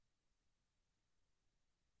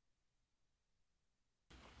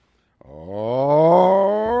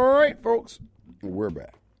All right, folks, we're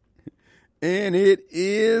back. And it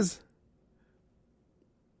is,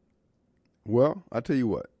 well, I tell you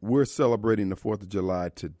what, we're celebrating the 4th of July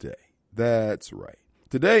today. That's right.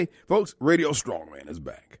 Today, folks, Radio Strongman is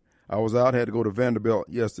back. I was out, had to go to Vanderbilt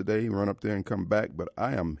yesterday, run up there and come back, but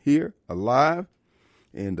I am here, alive.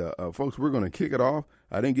 And, folks, we're going to kick it off.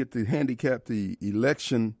 I didn't get to handicap the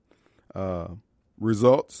election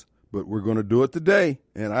results, but we're going to do it today.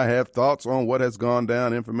 And I have thoughts on what has gone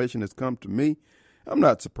down, information has come to me. I'm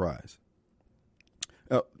not surprised.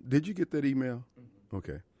 Did you get that email? Mm-hmm.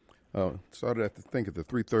 Okay. Started at the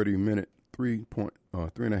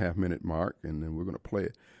 3.5 minute mark, and then we're going to play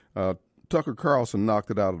it. Tucker Carlson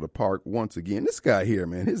knocked it out of the park once again. This guy here,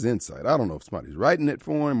 man, his insight, I don't know if somebody's writing it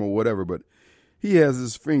for him or whatever, but he has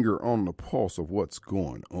his finger on the pulse of what's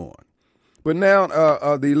going on. But now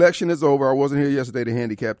the election is over. I wasn't here yesterday to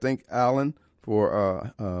handicap. Thank Alan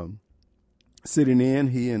for sitting in,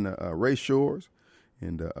 he and Ray Shores.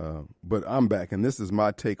 But I'm back, and this is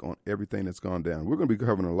my take on everything that's gone down. We're going to be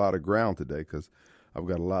covering a lot of ground today because I've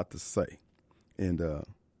got a lot to say. And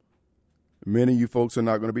many of you folks are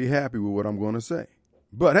not going to be happy with what I'm going to say.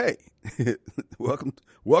 But, hey,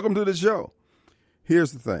 welcome to the show.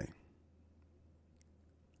 Here's the thing.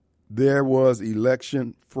 There was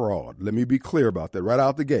election fraud. Let me be clear about that right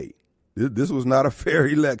out the gate. This was not a fair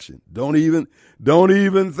election. Don't even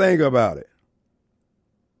think about it.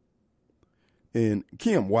 And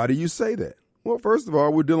Kim, why do you say that? Well, first of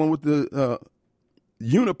all, we're dealing with the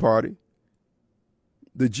uniparty,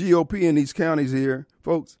 the GOP in these counties here.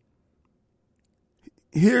 Folks,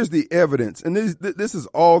 here's the evidence, and this is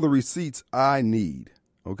all the receipts I need,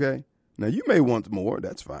 okay? Now, you may want more.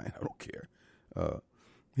 That's fine. I don't care.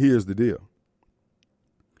 Here's the deal.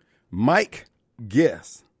 Mike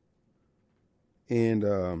Guess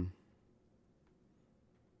and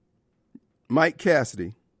Mike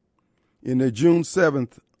Cassidy in their June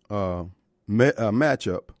 7th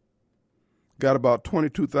matchup got about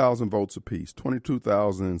 22,000 votes apiece,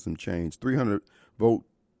 22,000 and some change, 300 vote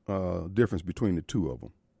difference between the two of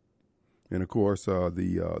them. And, of course,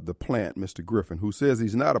 the plant, Mr. Griffin, who says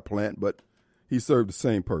he's not a plant, but he served the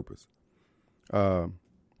same purpose,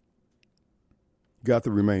 got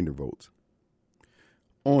the remainder votes.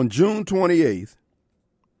 On June 28th,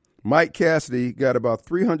 Mike Cassidy got about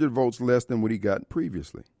 300 votes less than what he got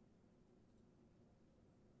previously.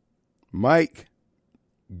 Mike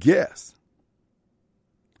Guess,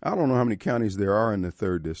 I don't know how many counties there are in the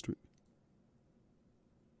 3rd district.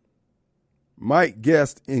 Mike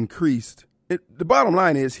Guess increased. The bottom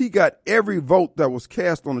line is he got every vote that was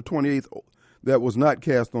cast on the 28th that was not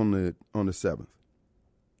cast on the 7th.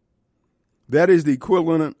 That is the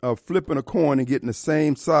equivalent of flipping a coin and getting the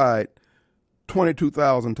same side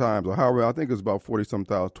 22,000 times, or however, I think it's about 40-some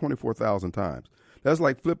thousand, 24,000 times. That's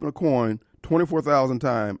like flipping a coin 24,000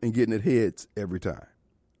 times and getting it heads every time,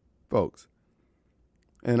 folks.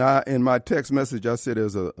 And in my text message, I said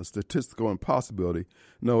there's a statistical impossibility.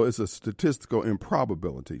 No, it's a statistical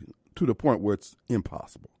improbability to the point where it's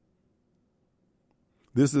impossible.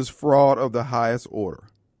 This is fraud of the highest order.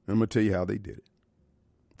 And I'm going to tell you how they did it.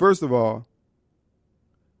 First of all,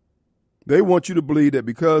 they want you to believe that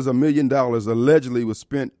because $1 million allegedly was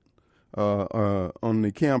spent on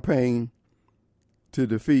the campaign to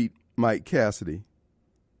defeat Mike Cassidy,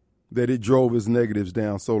 that it drove his negatives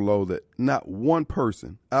down so low that not one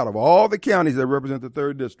person out of all the counties that represent the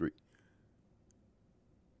 3rd district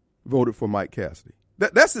voted for Mike Cassidy.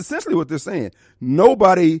 That's essentially what they're saying.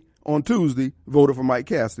 Nobody on Tuesday voted for Mike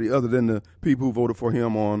Cassidy other than the people who voted for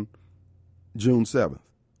him on June 7th.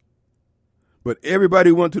 But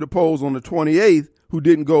everybody went to the polls on the 28th who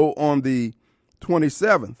didn't go on the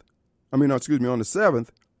 27th, on the 7th,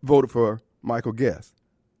 voted for Michael Guess.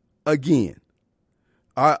 Again,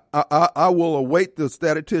 I will await the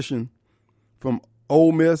statistician from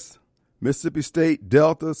Ole Miss, Mississippi State,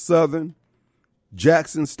 Delta, Southern,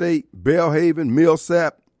 Jackson State, Belhaven,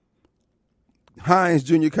 Millsap, Hines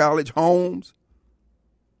Junior College, Holmes,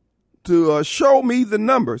 to show me the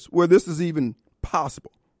numbers where this is even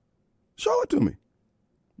possible. Show it to me.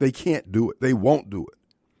 They can't do it. They won't do it.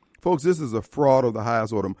 Folks, this is a fraud of the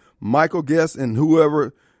highest order. Michael Guess and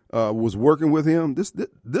whoever was working with him, this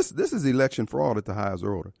is election fraud at the highest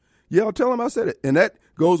order. Yeah, I'll tell him I said it. And that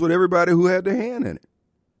goes with everybody who had their hand in it.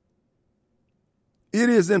 It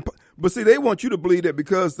is but see, they want you to believe that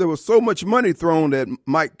because there was so much money thrown at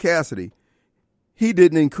Mike Cassidy, he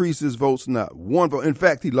didn't increase his votes, not one vote. In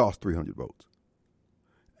fact, he lost 300 votes.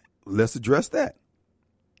 Let's address that.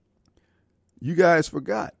 You guys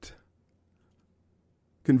forgot.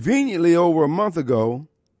 Conveniently, over a month ago,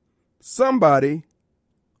 somebody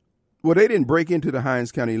Well, they didn't break into the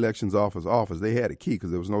Hinds County Elections office. They had a key because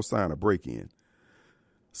there was no sign of break-in.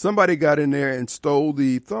 Somebody got in there and stole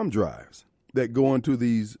the thumb drives that go into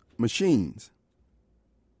these machines.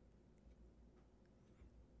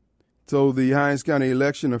 So the Hinds County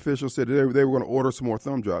election officials said they were going to order some more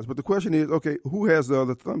thumb drives. But the question is, okay, who has the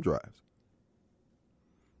other thumb drives?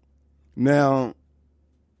 Now,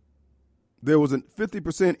 there was a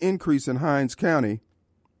 50% increase in Hinds County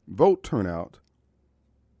vote turnout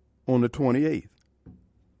on the 28th.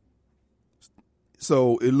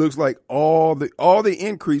 So it looks like all the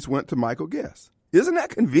increase went to Michael Guest. Isn't that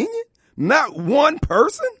convenient? Not one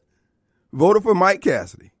person voted for Mike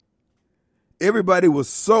Cassidy. Everybody was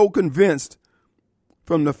so convinced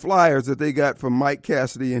from the flyers that they got from Mike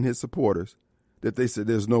Cassidy and his supporters that they said,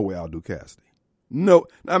 there's no way I'll do Cassidy. No,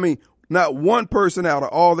 I mean, not one person out of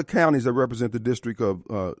all the counties that represent the district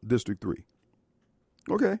of District 3.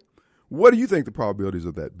 Okay. What do you think the probabilities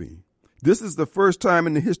of that being? This is the first time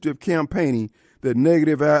in the history of campaigning that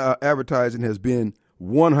negative advertising has been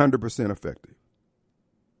 100% effective.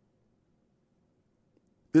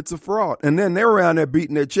 It's a fraud. And then they're around there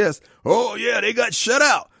beating their chest. Oh, yeah, they got shut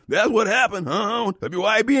out. That's what happened.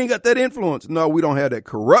 WYAB ain't got that influence. No, we don't have that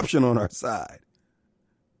corruption on our side.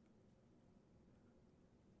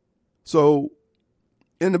 So,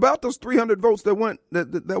 in about those 300 votes that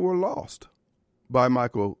were lost by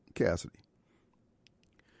Michael Cassidy,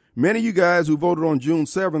 many of you guys who voted on June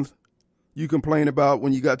 7th, you complained about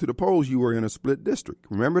when you got to the polls, you were in a split district.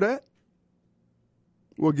 Remember that?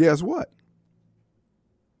 Well, guess what?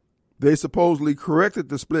 They supposedly corrected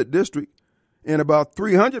the split district, and about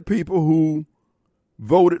 300 people who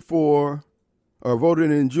voted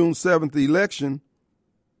in June 7th election,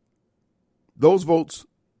 those votes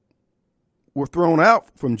were thrown out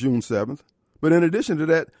from June 7th. But in addition to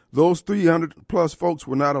that, those 300 plus folks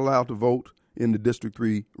were not allowed to vote in the District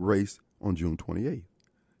 3 race on June 28th.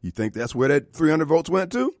 You think that's where that 300 votes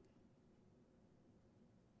went to?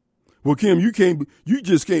 Well, Kim, you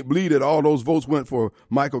just can't believe that all those votes went for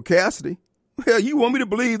Michael Cassidy. Hell, you want me to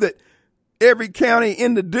believe that every county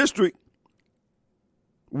in the district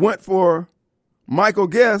went for Michael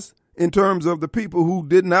Guest in terms of the people who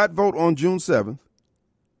did not vote on June 7th,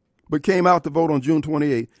 but came out to vote on June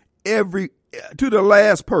 28th. To the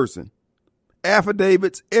last person,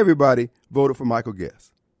 affidavits, everybody voted for Michael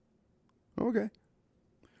Guest. Okay.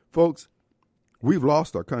 Folks, we've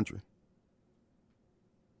lost our country.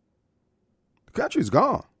 The country's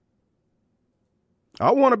gone.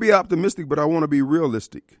 I want to be optimistic, but I want to be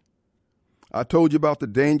realistic. I told you about the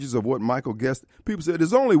dangers of what Michael Guest. People said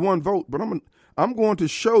there's only one vote, but I'm going to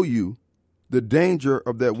show you the danger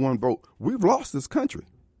of that one vote. We've lost this country.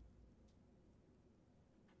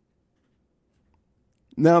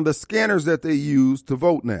 Now, the scanners that they use to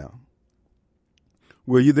vote now,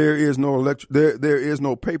 where there is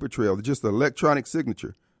no paper trail, it's just an electronic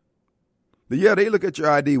signature. Yeah, they look at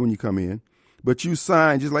your ID when you come in, but you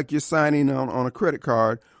sign just like you're signing on a credit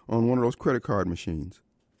card on one of those credit card machines.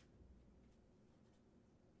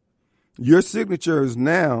 Your signature is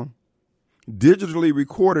now digitally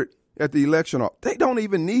recorded at the election office. They don't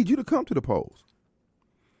even need you to come to the polls.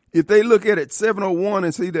 If they look at it 7:01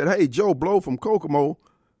 and see that, hey, Joe Blow from Kokomo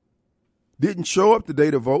didn't show up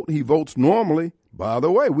today to vote, he votes normally. By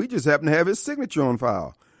the way, we just happen to have his signature on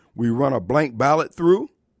file. We run a blank ballot through.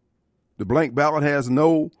 The blank ballot has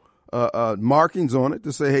no markings on it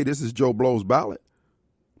to say, hey, this is Joe Blow's ballot.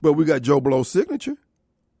 But we got Joe Blow's signature.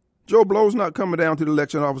 Joe Blow's not coming down to the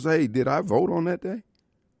election office, hey, did I vote on that day?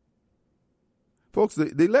 Folks,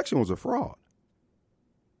 the election was a fraud.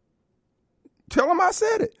 Tell them I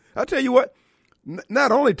said it. I tell you what,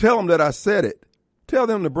 not only tell them that I said it, tell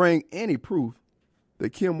them to bring any proof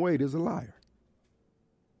that Kim Wade is a liar.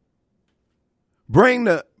 Bring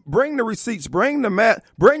the receipts, bring the math,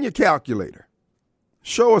 bring your calculator.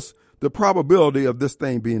 Show us the probability of this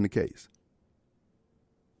thing being the case.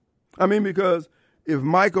 I mean, because if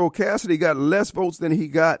Michael Cassidy got less votes than he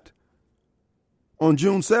got on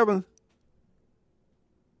June 7th,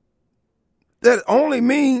 that only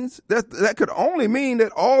means that could only mean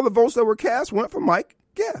that all the votes that were cast went for Mike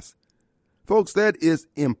Guest. Folks, that is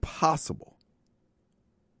impossible.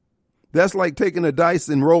 That's like taking a dice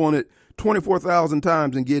and rolling it 24,000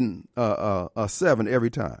 times and getting a 7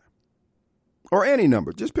 every time. Or any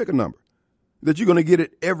number. Just pick a number that you're going to get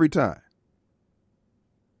it every time.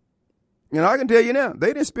 And I can tell you now,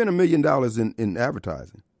 they didn't spend $1 million in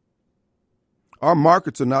advertising. Our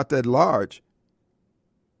markets are not that large.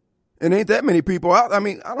 And ain't that many people out. I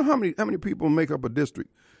mean, I don't know how many people make up a district.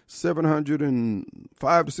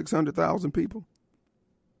 705 to 600,000 people.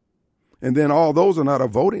 And then all those are not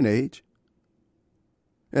of voting age.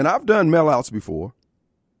 And I've done mail-outs before.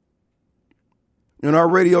 And our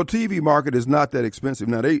radio TV market is not that expensive.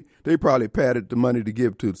 Now, they probably padded the money to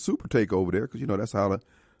give to the Super Take over there because, that's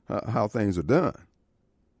how things are done.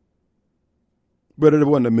 But it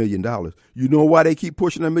wasn't $1 million. You know why they keep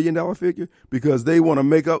pushing $1 million figure? Because they want to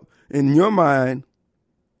make up, in your mind,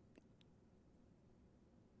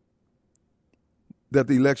 that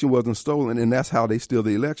the election wasn't stolen, and that's how they steal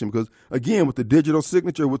the election. Because, again, with the digital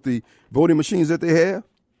signature, with the voting machines that they have,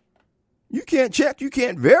 you can't check, you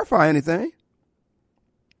can't verify anything.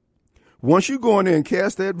 Once you go in there and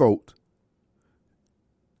cast that vote,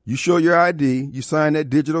 you show your ID, you sign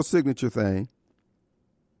that digital signature thing.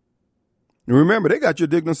 And remember, they got your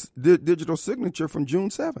digital signature from June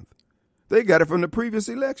 7th. They got it from the previous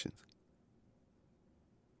elections.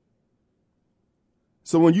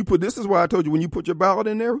 So when you this is why I told you, when you put your ballot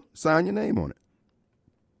in there, sign your name on it.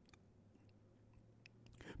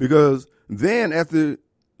 Because then after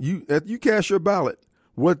you cast your ballot,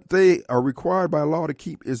 what they are required by law to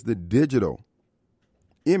keep is the digital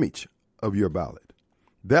image of your ballot.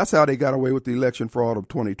 That's how they got away with the election fraud of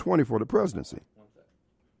 2020 for the presidency.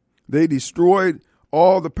 They destroyed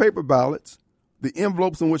all the paper ballots, the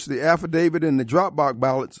envelopes in which the affidavit and the Dropbox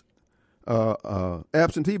ballots,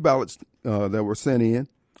 absentee ballots that were sent in,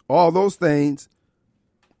 all those things.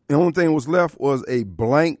 The only thing that was left was a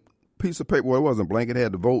blank piece of paper. Well, it wasn't blank. It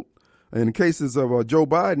had the vote. In the cases of Joe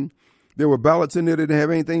Biden, there were ballots in there that didn't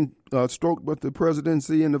have anything stroked but the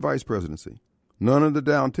presidency and the vice presidency. None of the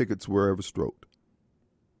down tickets were ever stroked.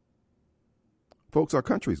 Folks, our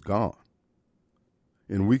country's gone.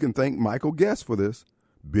 And we can thank Michael Guest for this,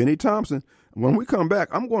 Benny Thompson. When we come back,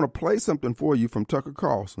 I'm going to play something for you from Tucker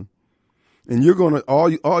Carlson. And you're going to,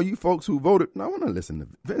 all you folks who voted, no, I want to listen to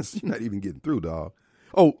Vince. You're not even getting through, dog.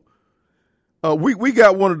 We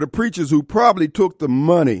got one of the preachers who probably took the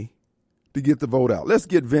money to get the vote out. Let's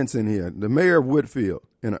get Vince in here, the mayor of Whitfield,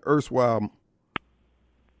 and an erstwhile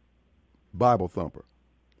Bible thumper.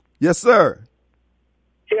 Yes, sir.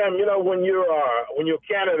 Tim, when your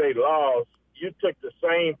candidate lost, you took the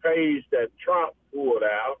same page that Trump pulled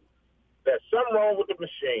out. There's something wrong with the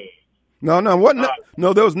machine. No,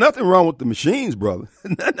 there was nothing wrong with the machines, brother.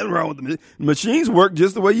 Nothing wrong with the machines. The machines work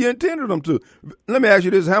just the way you intended them to. Let me ask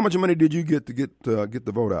you this: how much money did you get to get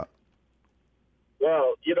the vote out?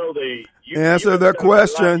 Well, answer that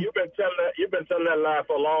question. You've been telling that lie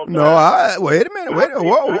for a long time. No, wait a minute.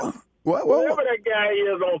 Whoa. Whoever that guy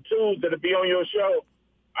is on Tuesday to be on your show,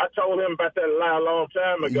 I told him about that lie a long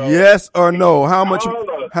time ago. Yes or no? How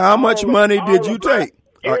much money did you take?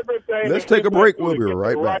 All right, let's take a break. We'll be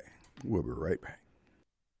right back. We'll be right back.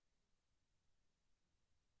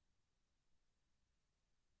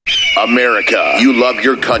 America, you love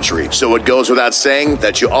your country, so it goes without saying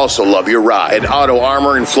that you also love your ride. And Auto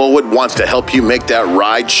Armor in Flowood wants to help you make that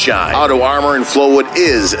ride shine. Auto Armor in Flowood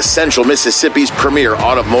is Central Mississippi's premier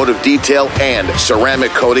automotive detail and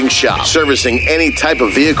ceramic coating shop, servicing any type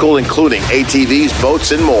of vehicle, including ATVs,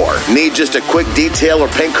 boats, and more. Need just a quick detail or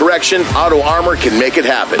paint correction? Auto Armor can make it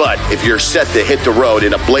happen. But if you're set to hit the road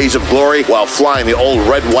in a blaze of glory while flying the old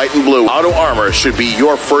red, white, and blue, Auto Armor should be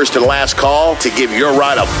your first and last call to give your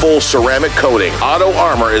ride a full ceramic coating. Auto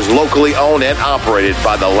Armor is locally owned and operated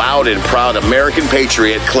by the loud and proud American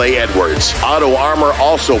patriot Clay Edwards. Auto Armor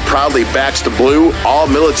also proudly backs the blue, all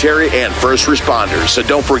military and first responders. So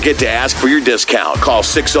don't forget to ask for your discount. Call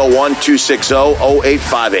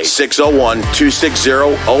 601-260-0858.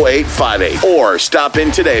 601-260-0858. Or stop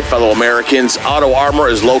in today, fellow Americans. Auto Armor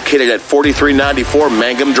is located at 4394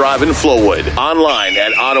 Mangum Drive in Flowood. Online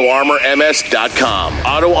at AutoArmorMS.com.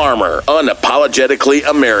 Auto Armor, unapologetically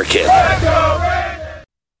American.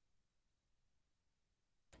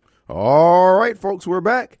 All right, folks, we're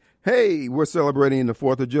back. Hey, we're celebrating the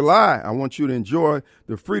 4th of July. I want you to enjoy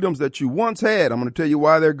the freedoms that you once had. I'm going to tell you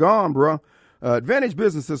why they're gone, bro. Advantage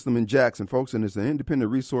Business System in Jackson, folks, and it's an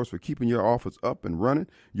independent resource for keeping your office up and running.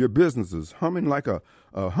 Your business is humming like a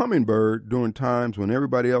hummingbird during times when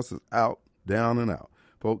everybody else is out, down, and out.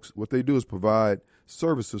 Folks, what they do is provide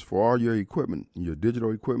services for all your equipment, your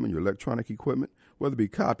digital equipment, your electronic equipment, whether it be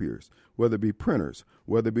copiers, whether it be printers,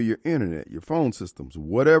 whether it be your internet, your phone systems,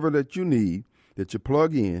 whatever that you need that you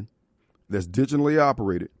plug in that's digitally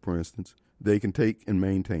operated, for instance, they can take and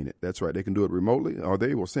maintain it. That's right. They can do it remotely, or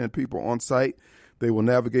they will send people on site. They will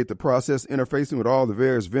navigate the process, interfacing with all the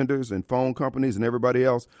various vendors and phone companies and everybody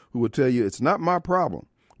else who will tell you it's not my problem.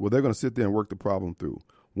 Well, they're going to sit there and work the problem through.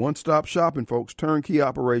 One-stop shopping, folks, turnkey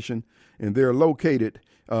operation, and they're located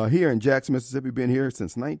here in Jackson, Mississippi, been here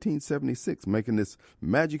since 1976, making this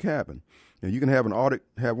magic happen. And you can have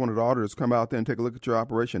one of the auditors come out there and take a look at your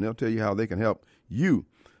operation. They'll tell you how they can help you.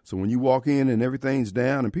 So when you walk in and everything's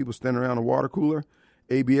down and people standing around a water cooler,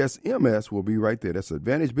 ABS MS will be right there. That's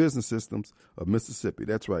Advantage Business Systems of Mississippi.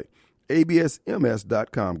 That's right.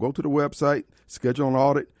 ABSMS.com. Go to the website, schedule an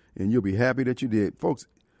audit, and you'll be happy that you did. Folks,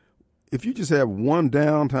 if you just have one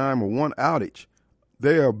downtime or one outage,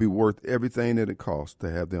 they'll be worth everything that it costs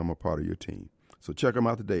to have them a part of your team. So check them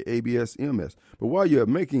out today, ABSMS. But while you're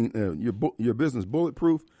making your business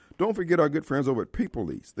bulletproof, don't forget our good friends over at People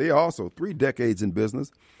Lease. They are also 3 decades in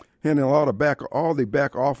business, handling all the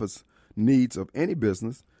back office needs of any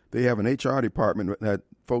business. They have an HR department that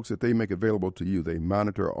folks that they make available to you. They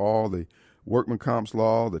monitor all the workman comps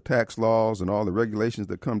law, the tax laws, and all the regulations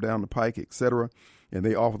that come down the pike, et cetera. And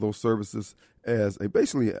they offer those services as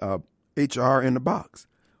basically HR in the box.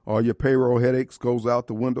 All your payroll headaches goes out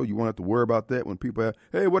the window. You won't have to worry about that when people have,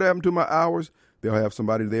 hey, what happened to my hours? They'll have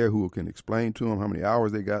somebody there who can explain to them how many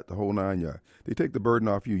hours they got, the whole 9 yards. They take the burden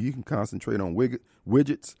off you. You can concentrate on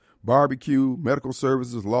widgets, barbecue, medical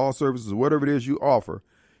services, law services, whatever it is you offer.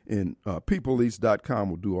 And peoplelease.com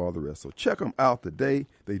will do all the rest. So check them out today.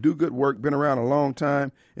 They do good work, been around a long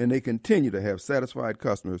time, and they continue to have satisfied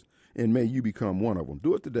customers, and may you become one of them.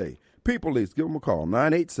 Do it today. People Lease, give them a call,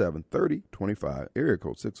 987-3025, area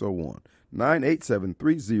code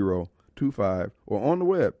 601-987-3025, or on the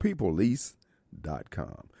web,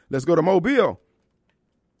 peoplelease.com. Let's go to Mobile.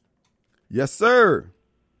 Yes, sir.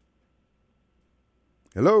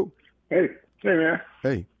 Hello. Hey, man.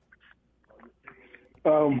 Hey.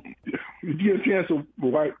 Did you get a chance to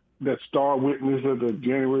write that star witness of the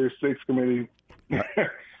January 6th committee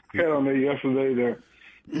had on there yesterday that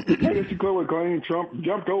I guess you clearly claim Trump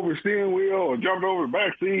jumped over the steering wheel or jumped over the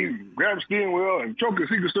back seat, grabbed the steering wheel, and choked the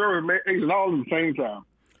Secret Service agent all at the same time.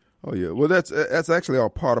 Oh, yeah. Well, that's actually all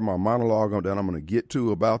part of my monologue that I'm going to get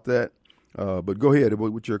to about that. But go ahead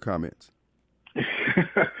with your comments.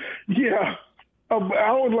 Yeah.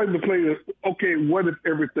 I would like to play this, okay, what if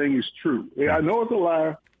everything is true? I know it's a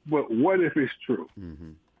lie, but what if it's true?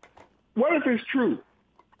 Mm-hmm. What if it's true?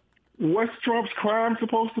 What's Trump's crime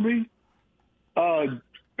supposed to be?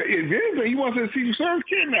 If anything, he wants to see the Service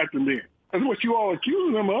kidnap him then. That's what you all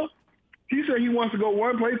accusing him of. He said he wants to go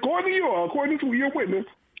one place, according to your witness,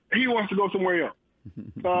 he wants to go somewhere else.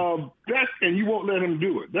 And you won't let him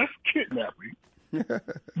do it. That's kidnapping.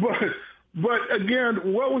 But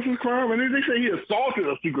again, what was his crime? And they say he assaulted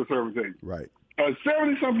a Secret Service agent. Right. A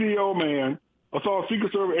 70-something-year-old man assaulted a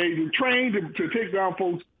Secret Service agent, trained to take down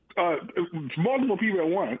folks, multiple people at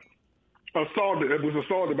once, was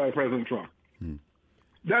assaulted by President Trump.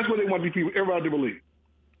 That's what they want these people, everybody to believe.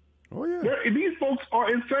 Oh, yeah. These folks are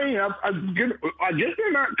insane. I guess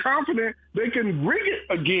they're not confident they can rig it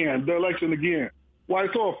again, the election again. Why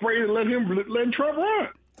they're so afraid to let Trump run.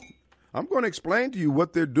 I'm going to explain to you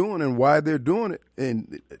what they're doing and why they're doing it.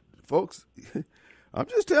 And, folks, I'm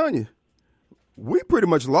just telling you, we pretty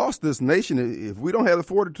much lost this nation. If we don't have the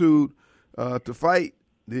fortitude to fight,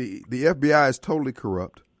 the FBI is totally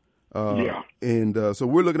corrupt. And so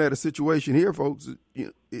we're looking at a situation here, folks.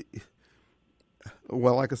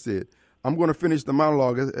 Well, like I said, I'm going to finish the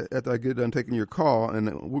monologue after I get done taking your call,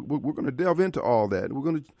 and we're going to delve into all that. We're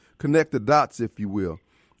going to connect the dots, if you will.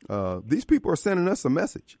 These people are sending us a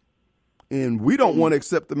message. And we don't want to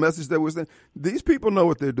accept the message that we're sending. These people know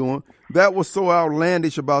what they're doing. That was so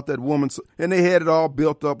outlandish about that woman. And they had it all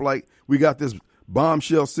built up like we got this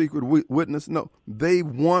bombshell secret witness. No, they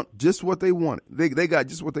want just what they wanted. They got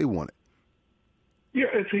just what they wanted. Yeah,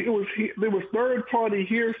 there was third-party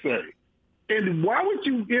hearsay. And why would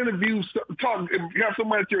you have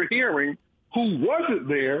somebody at your hearing who wasn't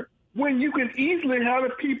there when you can easily have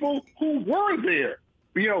the people who were there?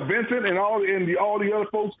 You know, Vincent and all the other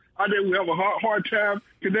folks out there who have a hard time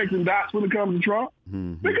connecting dots when it comes to Trump.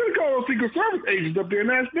 Mm-hmm. They could have called those Secret Service agents up there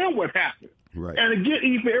and asked them what happened. Right. And again,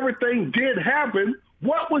 if everything did happen,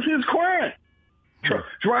 what was his crime?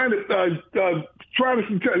 Trying to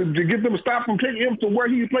get them to stop from taking him to where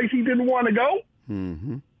place he didn't want to go.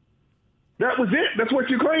 Mm-hmm. That was it. That's what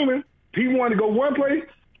you're claiming. He wanted to go one place.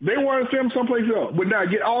 They wanted to send him someplace else. But now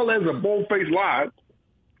get all that as a bold-faced lie.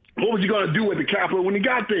 What was you going to do at the Capitol when he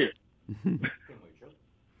got there?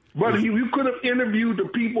 But you could have interviewed the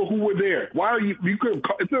people who were there. Why you could have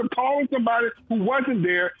instead of calling somebody who wasn't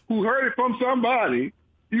there, who heard it from somebody.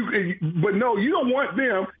 But no, you don't want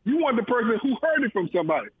them. You want the person who heard it from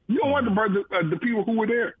somebody. You don't want the people who were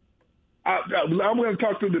there. I'm going to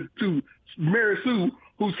talk to Mary Sue,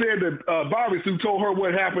 who said that Bobby Sue told her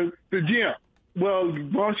what happened to Jim. Well,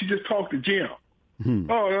 why don't you just talk to Jim?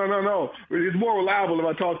 Oh, no. It's more reliable if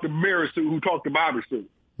I talk to Mary Sue, who talked to Bobby Sue.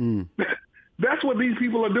 That's what these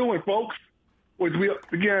people are doing, folks. which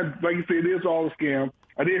again, like you said, it is all a scam.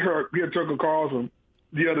 I did hear Tucker Carlson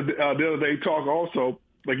the other day talk also,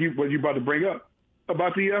 like what you about to bring up,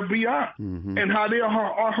 about the FBI and how they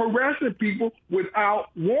are harassing people without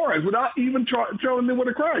warrants, without even telling them what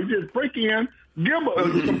a crime. You just break in, give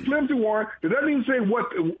them some flimsy warrant. It doesn't even say what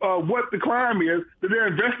the crime is that they're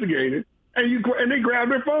investigating, and they grab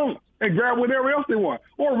their phones and grab whatever else they want,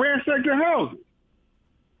 or ransack their houses.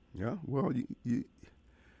 Yeah, well, you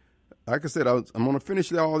like I said, I'm going to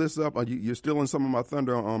finish all this up. You're still in some of my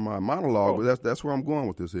thunder on my monologue, but that's where I'm going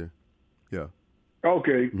with this here. Yeah.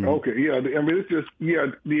 Okay. Yeah. I mean, it's just,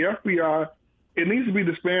 the FBI, it needs to be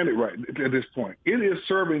disbanded right at this point. It is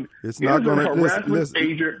serving, it's not going to harassment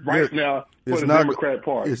agent right now for the Democrat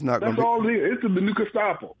Party. It's not that's all it is. It's the new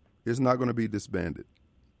Gestapo. It's not going to be disbanded.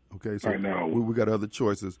 Okay. So right now. we got other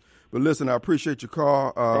choices. But listen, I appreciate your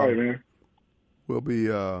call. All right, man. We'll be,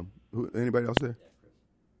 anybody else there?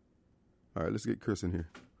 All right, let's get Chris in here.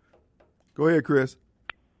 Go ahead, Chris.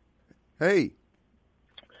 Hey.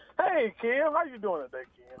 Hey, Kim. How you doing today,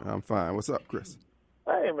 Kim? I'm fine. What's up, Chris?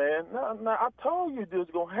 Hey, man. Now, I told you this was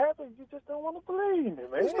going to happen. You just don't want to believe me,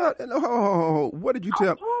 man. It's not. No, what did you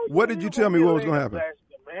tell me? What did you tell me what was going to happen?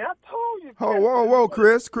 Man, I told you. Whoa,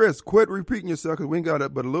 Chris, quit repeating yourself because we ain't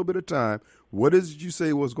got but a little bit of time. What did you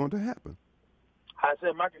say was going to happen? I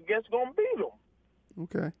said Michael Guest going to beat him.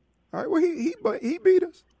 Okay. All right. Well, he beat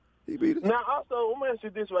us. He beat us. Now, also, let me ask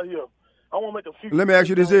you this right here. I want to make a few. Let me ask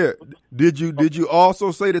you this here. Did you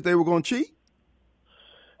also say that they were going to cheat?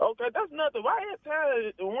 Okay, that's nothing. Why every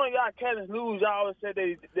time one of y'all Candace News, y'all always say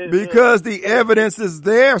they because the evidence is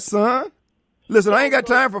there, son. Listen, I ain't got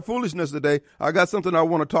time for foolishness today. I got something I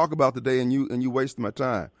want to talk about today, and you wasted my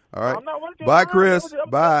time. All right. Bye, Chris.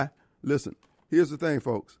 Bye. Listen, here's the thing,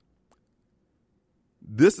 folks.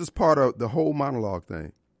 This is part of the whole monologue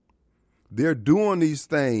thing. They're doing these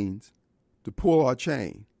things to pull our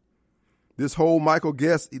chain. This whole Michael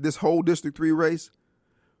Guest, this whole District 3 race,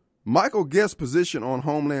 Michael Guest's position on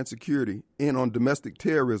Homeland Security and on domestic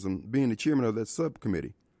terrorism, being the chairman of that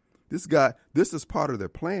subcommittee, this is part of their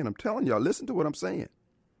plan. I'm telling y'all, listen to what I'm saying.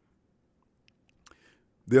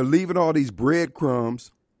 They're leaving all these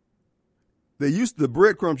breadcrumbs. The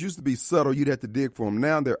breadcrumbs used to be subtle. You'd have to dig for them.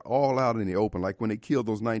 Now they're all out in the open, like when they killed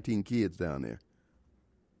those 19 kids down there.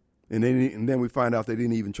 And then we find out they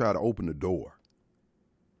didn't even try to open the door.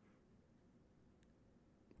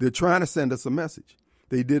 They're trying to send us a message.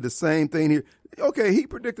 They did the same thing here. Okay, he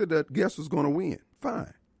predicted that Guest was going to win.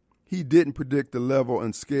 Fine. He didn't predict the level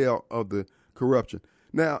and scale of the corruption.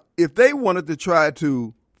 Now, if they wanted to try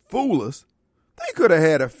to fool us, they could have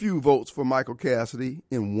had a few votes for Michael Cassidy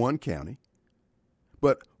in one county.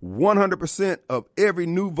 But 100% of every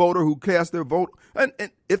new voter who cast their vote, and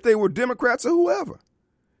if they were Democrats or whoever,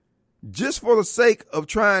 just for the sake of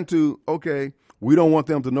trying to, okay, we don't want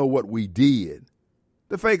them to know what we did.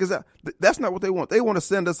 The fake is out. That's not what they want. They want to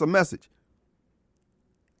send us a message.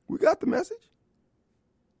 We got the message.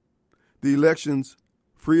 The elections,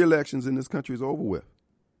 free elections in this country is over with,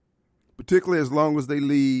 particularly as long as they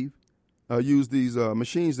use these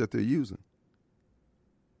machines that they're using.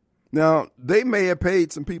 Now, they may have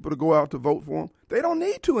paid some people to go out to vote for them. They don't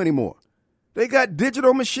need to anymore. They got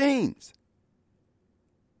digital machines.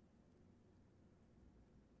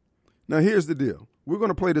 Now, here's the deal. We're going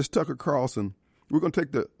to play this Tucker Carlson. We're going to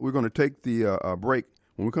take the break.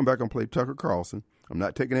 When we come back, I'm going to play Tucker Carlson. I'm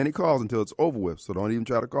not taking any calls until it's over with, so don't even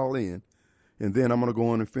try to call in. And then I'm going to go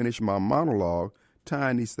on and finish my monologue,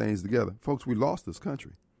 tying these things together. Folks, we lost this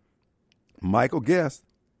country. Michael Guest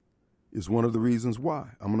is one of the reasons why.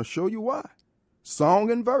 I'm going to show you why.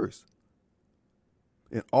 Song and verse.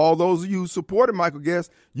 And all those of you who supported Michael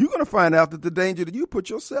Guest, you're going to find out that the danger that you put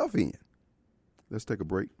yourself in. Let's take a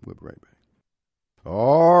break. We'll be right back.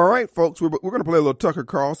 All right, folks, we're going to play a little Tucker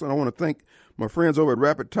Carlson. I want to thank my friends over at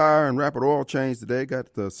Rapid Tire and Rapid Oil Change today.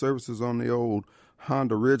 Got the services on the old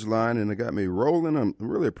Honda Ridgeline, and they got me rolling. I'm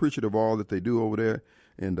really appreciative of all that they do over there.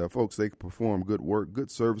 And, folks, they perform good work,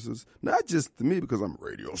 good services, not just to me because I'm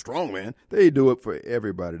Radio Strong, man. They do it for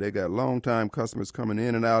everybody. They got long-time customers coming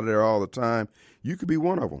in and out of there all the time. You could be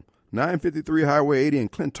one of them. 953 Highway 80 in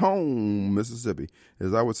Clinton, Mississippi.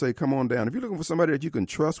 As I would say, come on down. If you're looking for somebody that you can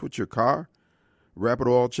trust with your car, Rapid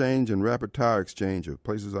Oil Change and Rapid Tire Exchange are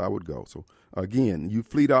places I would go. So, again, you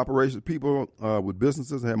fleet operations people with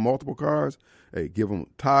businesses that have multiple cars, hey, give them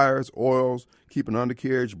tires, oils, keep an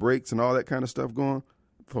undercarriage, brakes, and all that kind of stuff going.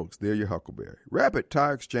 Folks, they're your huckleberry.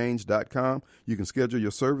 RapidTireExchange.com. You can schedule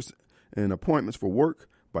your service and appointments for work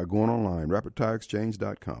by going online,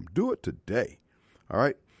 RapidTireExchange.com. Do it today. All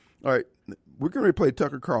right. All right, we're going to play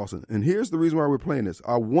Tucker Carlson, and here's the reason why we're playing this.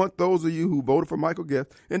 I want those of you who voted for Michael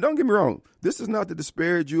Guest, and don't get me wrong, this is not to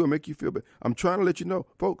disparage you or make you feel bad. I'm trying to let you know,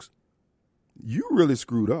 folks, you really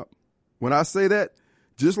screwed up. When I say that,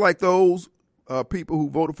 just like those people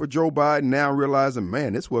who voted for Joe Biden now realizing,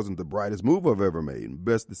 man, this wasn't the brightest move I've ever made,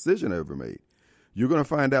 best decision I've ever made. You're going to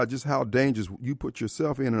find out just how dangerous you put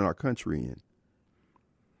yourself in and our country in.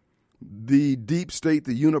 The deep state,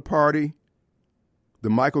 the uniparty, the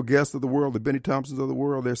Michael Guests of the world, the Benny Thompsons of the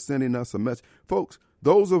world, they're sending us a message. Folks,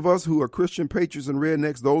 those of us who are Christian patriots and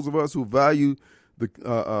rednecks, those of us who value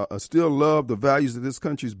still love the values that this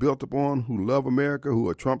country is built upon, who love America, who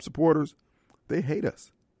are Trump supporters, they hate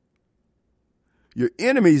us. Your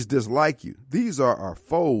enemies dislike you. These are our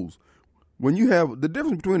foes. When you have the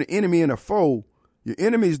difference between an enemy and a foe, your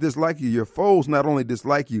enemies dislike you. Your foes not only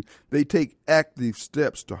dislike you, they take active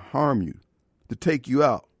steps to harm you, to take you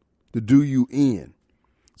out, to do you in.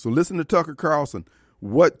 So listen to Tucker Carlson.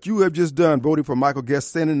 What you have just done, voting for Michael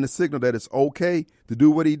Guest, sending the signal that it's okay to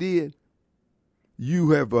do what he did,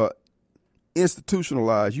 you have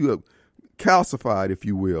institutionalized, you have calcified, if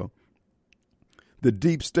you will, the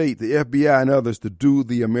deep state, the FBI, and others to do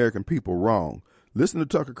the American people wrong. Listen to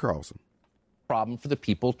Tucker Carlson. Problem for the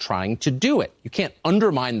people trying to do it. You can't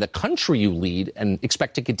undermine the country you lead and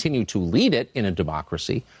expect to continue to lead it in a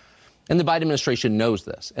democracy. And the Biden administration knows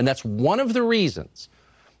this. And that's one of the reasons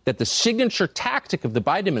that the signature tactic of the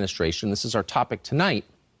Biden administration, this is our topic tonight,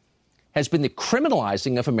 has been the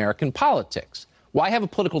criminalizing of American politics. Why have a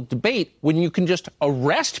political debate when you can just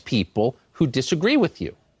arrest people who disagree with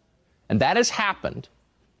you? And that has happened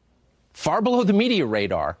far below the media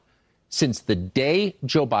radar since the day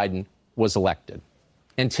Joe Biden was elected.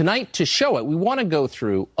 And tonight, to show it, we want to go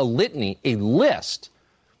through a list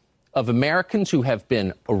of Americans who have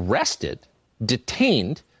been arrested,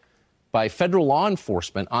 detained by federal law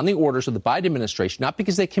enforcement on the orders of the Biden administration, not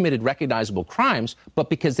because they committed recognizable crimes, but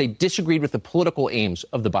because they disagreed with the political aims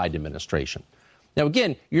of the Biden administration. Now,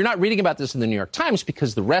 again, you're not reading about this in the New York Times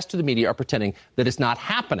because the rest of the media are pretending that it's not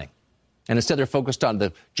happening. And instead, they're focused on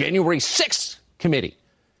the January 6th committee,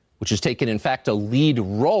 which has taken, in fact, a lead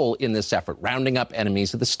role in this effort, rounding up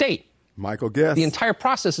enemies of the state. Michael Guest. The entire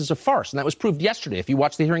process is a farce, and that was proved yesterday. If you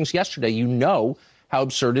watched the hearings yesterday, you know how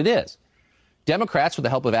absurd it is. Democrats, with the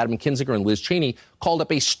help of Adam Kinzinger and Liz Cheney, called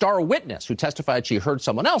up a star witness who testified she heard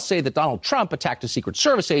someone else say that Donald Trump attacked a Secret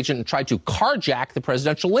Service agent and tried to carjack the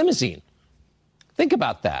presidential limousine. Think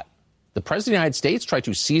about that. The President of the United States tried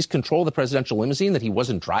to seize control of the presidential limousine that he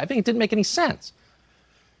wasn't driving. It didn't make any sense.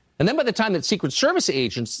 And then by the time that Secret Service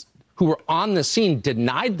agents who were on the scene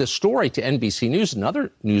denied the story to NBC News and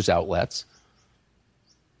other news outlets,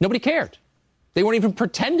 nobody cared. They weren't even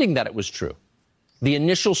pretending that it was true. The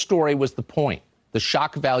initial story was the point. The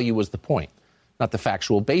shock value was the point, not the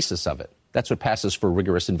factual basis of it. That's what passes for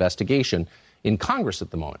rigorous investigation in Congress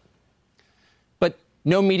at the moment. But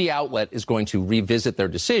no media outlet is going to revisit their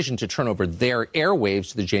decision to turn over their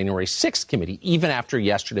airwaves to the January 6th committee, even after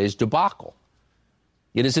yesterday's debacle.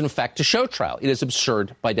 It is, in fact, a show trial. It is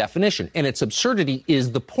absurd by definition, and its absurdity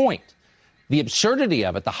is the point. The absurdity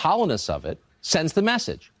of it, the hollowness of it, sends the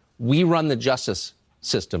message. We run the justice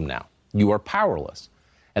system now. You are powerless.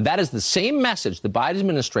 And that is the same message the Biden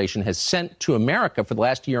administration has sent to America for the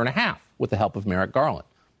last year and a half with the help of Merrick Garland,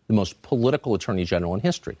 the most political attorney general in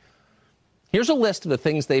history. Here's a list of the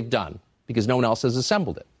things they've done because no one else has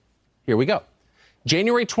assembled it. Here we go.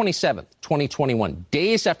 January 27th, 2021,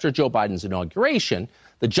 days after Joe Biden's inauguration,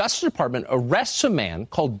 the Justice Department arrests a man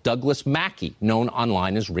called Douglas Mackey, known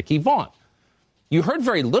online as Ricky Vaughn. You heard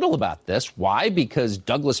very little about this. Why? Because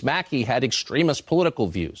Douglas Mackey had extremist political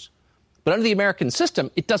views. But under the American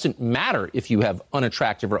system, it doesn't matter if you have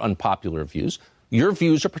unattractive or unpopular views. Your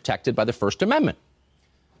views are protected by the First Amendment.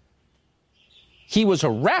 He was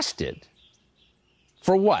arrested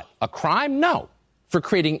for what? A crime? No. For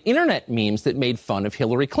creating internet memes that made fun of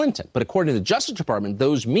Hillary Clinton. But according to the Justice Department,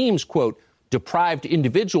 those memes, quote, deprived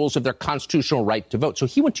individuals of their constitutional right to vote. So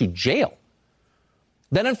he went to jail.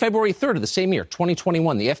 Then on February 3rd of the same year,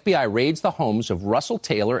 2021, the FBI raids the homes of Russell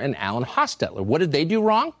Taylor and Alan Hostetler. What did they do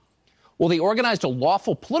wrong? Well, they organized a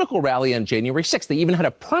lawful political rally on January 6th. They even had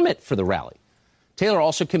a permit for the rally. Taylor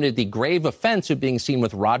also committed the grave offense of being seen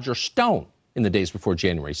with Roger Stone in the days before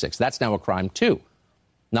January 6th. That's now a crime, too.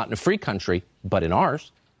 Not in a free country, but in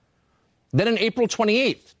ours. Then on April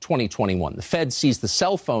 28th, 2021, the Fed seized the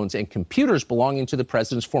cell phones and computers belonging to the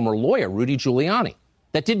president's former lawyer, Rudy Giuliani.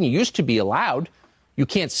 That didn't used to be allowed. You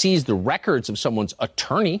can't seize the records of someone's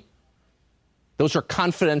attorney. Those are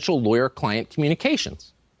confidential lawyer-client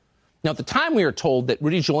communications. Now, at the time, we were told that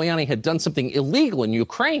Rudy Giuliani had done something illegal in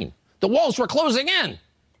Ukraine. The walls were closing in.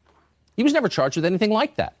 He was never charged with anything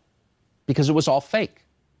like that because it was all fake.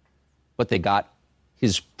 But they got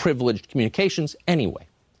his privileged communications anyway.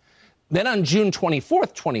 Then on June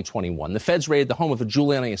 24th, 2021, the feds raided the home of a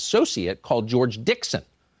Giuliani associate called George Dixon.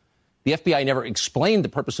 The FBI never explained the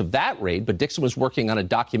purpose of that raid, but Dixon was working on a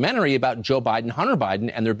documentary about Joe Biden, Hunter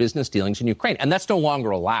Biden, and their business dealings in Ukraine. And that's no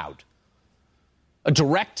longer allowed. A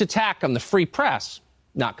direct attack on the free press,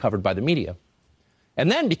 not covered by the media.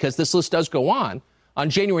 And then, because this list does go on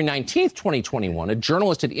January 19th, 2021, a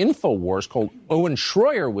journalist at InfoWars called Owen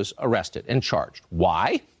Schroyer was arrested and charged.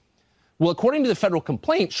 Why? Well, according to the federal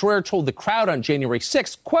complaint, Schroyer told the crowd on January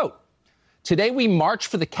 6th, quote, "Today we march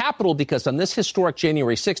for the Capitol because on this historic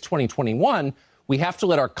January 6, 2021, we have to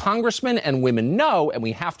let our congressmen and women know, and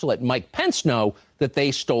we have to let Mike Pence know that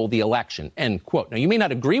they stole the election," end quote. Now, you may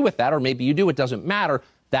not agree with that, or maybe you do. It doesn't matter.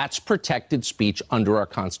 That's protected speech under our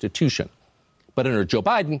Constitution. But under Joe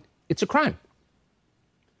Biden, it's a crime.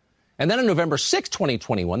 And then on November 6,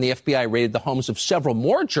 2021, the FBI raided the homes of several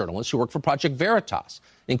more journalists who work for Project Veritas,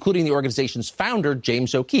 including the organization's founder,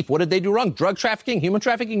 James O'Keefe. What did they do wrong? Drug trafficking? Human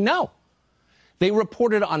trafficking? No. They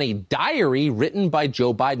reported on a diary written by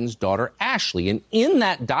Joe Biden's daughter, Ashley. And in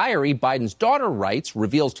that diary, Biden's daughter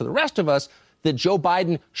reveals to the rest of us that Joe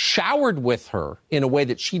Biden showered with her in a way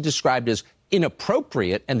that she described as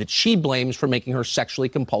inappropriate and that she blames for making her sexually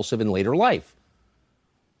compulsive in later life.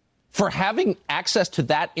 For having access to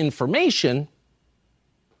that information,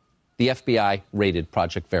 the FBI raided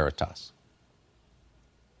Project Veritas.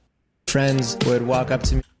 Friends would walk up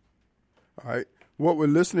to me. All right. What we're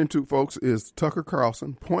listening to, folks, is Tucker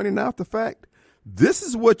Carlson pointing out the fact this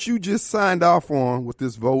is what you just signed off on with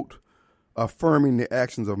this vote affirming the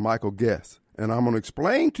actions of Michael Guest. And I'm going to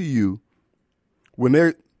explain to you when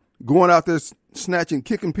they're going out there snatching,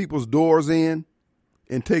 kicking people's doors in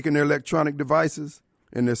and taking their electronic devices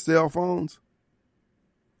and their cell phones.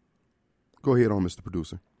 Go ahead on, Mr.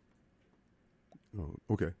 Producer. Oh,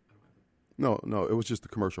 okay. No, it was just the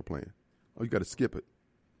commercial playing. Oh, you got to skip it.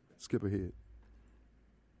 Skip ahead.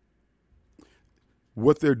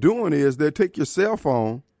 What they're doing is they take your cell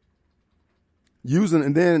phone, using a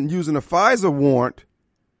FISA warrant,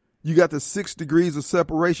 you got the 6 degrees of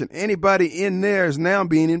separation. Anybody in there is now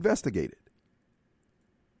being investigated.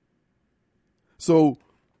 So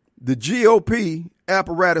the GOP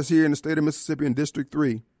apparatus here in the state of Mississippi in District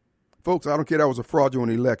 3, folks, I don't care, that was a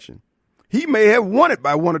fraudulent election. He may have won it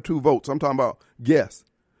by 1 or 2 votes. I'm talking about guess,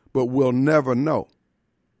 but we'll never know.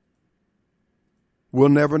 We'll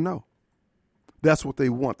never know. That's what they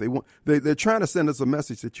want. They're trying to send us a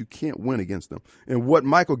message that you can't win against them. And what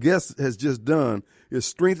Michael Guest has just done is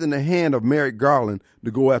strengthen the hand of Merrick Garland to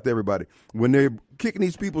go after everybody. When they're kicking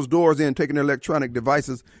these people's doors in, taking their electronic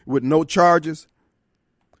devices with no charges,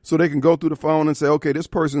 so they can go through the phone and say, okay, this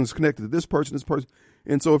person is connected to this person.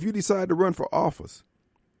 And so if you decide to run for office,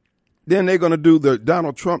 then they're going to do the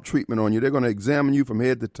Donald Trump treatment on you. They're going to examine you from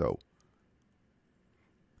head to toe.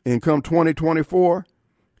 And come 2024,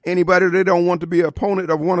 anybody they don't want to be an opponent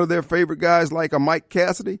of one of their favorite guys like a Mike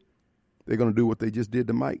Cassidy, they're going to do what they just did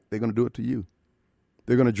to Mike. They're going to do it to you.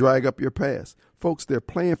 They're going to drag up your past. Folks, they're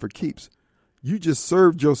playing for keeps. You just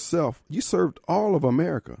served yourself. You served all of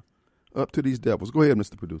America up to these devils. Go ahead,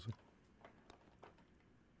 Mr. Producer.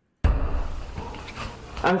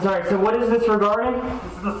 I'm sorry, so what is this regarding?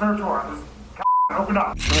 This is the search warrant. Just open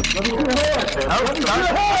up. Let me see your hand. Let me see your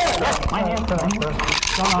hand. My hand's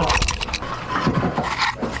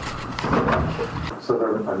So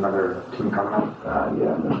there's another team coming up?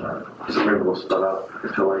 Yeah. So maybe we'll split up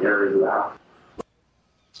to like areas out.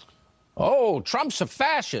 Oh, Trump's a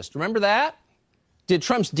fascist. Remember that? Did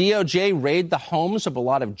Trump's DOJ raid the homes of a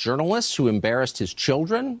lot of journalists who embarrassed his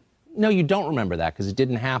children? No, you don't remember that because it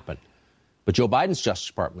didn't happen. But Joe Biden's Justice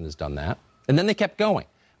Department has done that. And then they kept going.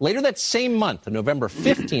 Later that same month, on November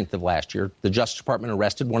 15th of last year, the Justice Department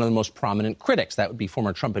arrested one of the most prominent critics. That would be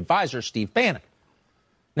former Trump advisor Steve Bannon.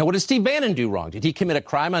 Now, what did Steve Bannon do wrong? Did he commit a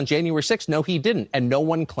crime on January 6th? No, he didn't. And no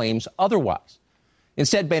one claims otherwise.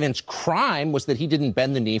 Instead, Bannon's crime was that he didn't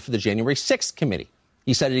bend the knee for the January 6th committee.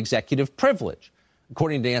 He cited executive privilege.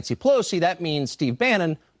 According to Nancy Pelosi, that means Steve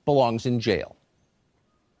Bannon belongs in jail.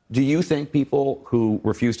 Do you think people who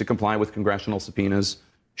refuse to comply with congressional subpoenas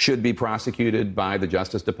should be prosecuted by the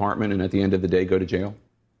Justice Department and at the end of the day go to jail?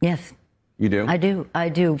 Yes. You do? I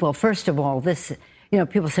do. Well, first of all, this,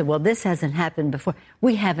 people say, well, this hasn't happened before.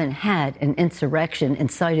 We haven't had an insurrection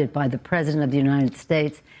incited by the President of the United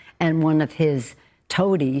States and one of his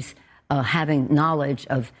toadies having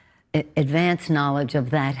advanced knowledge of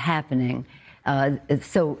that happening.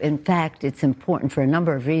 So, in fact, it's important for a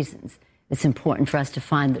number of reasons. It's important for us to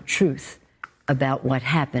find the truth about what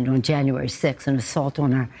happened on January 6th, an assault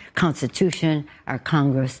on our Constitution, our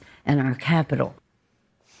Congress, and our Capitol.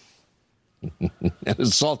 An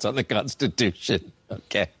assault on the Constitution.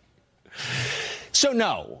 Okay. So,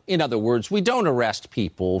 no, in other words, we don't arrest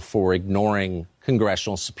people for ignoring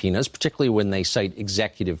congressional subpoenas, particularly when they cite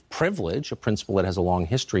executive privilege, a principle that has a long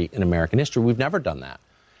history in American history. We've never done that.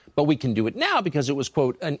 But we can do it now because it was,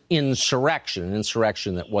 quote, an insurrection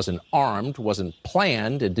that wasn't armed, wasn't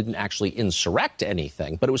planned, and didn't actually insurrect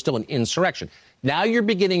anything, but it was still an insurrection. Now you're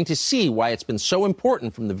beginning to see why it's been so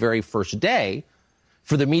important from the very first day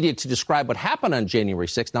for the media to describe what happened on January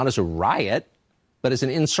 6th, not as a riot, but as an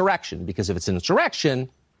insurrection, because if it's an insurrection,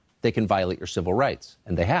 they can violate your civil rights,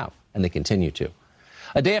 and they have, and they continue to.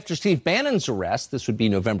 A day after Steve Bannon's arrest, this would be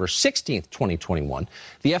November 16th, 2021,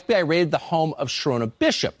 the FBI raided the home of Sherronna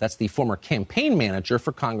Bishop. That's the former campaign manager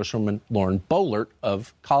for Congresswoman Lauren Boebert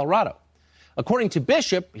of Colorado. According to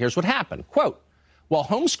Bishop, here's what happened. Quote, while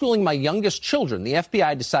homeschooling my youngest children, the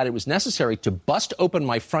FBI decided it was necessary to bust open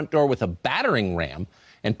my front door with a battering ram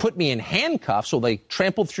and put me in handcuffs while they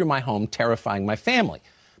trampled through my home, terrifying my family.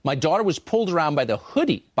 My daughter was pulled around by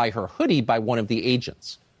her hoodie by one of the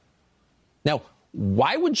agents. Now,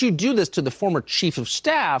 why would you do this to the former chief of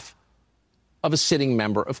staff of a sitting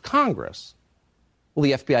member of Congress? Well,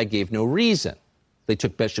 the FBI gave no reason. They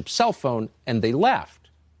took Bishop's cell phone and they left.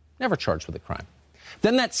 Never charged with a crime.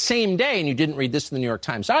 Then that same day, and you didn't read this in the New York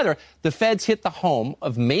Times either, the feds hit the home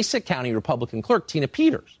of Mesa County Republican clerk Tina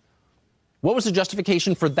Peters. What was the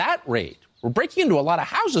justification for that raid? We're breaking into a lot of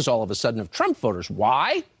houses all of a sudden of Trump voters.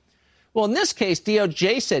 Why? Well, in this case,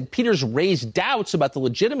 DOJ said Peters raised doubts about the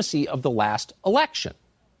legitimacy of the last election.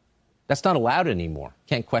 That's not allowed anymore.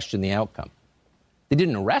 Can't question the outcome. They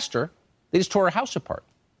didn't arrest her. They just tore her house apart.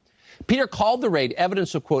 Peter called the raid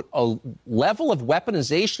evidence of, quote, a level of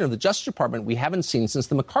weaponization of the Justice Department we haven't seen since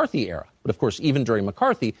the McCarthy era. But, of course, even during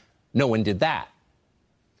McCarthy, no one did that.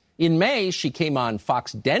 In May, she came on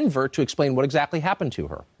Fox Denver to explain what exactly happened to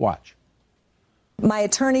her. Watch. My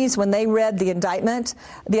attorneys, when they read the indictment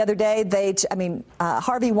the other day,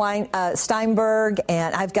 Harvey Steinberg,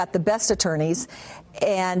 and I've got the best attorneys,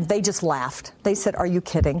 and they just laughed. They said, "Are you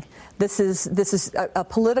kidding? This is a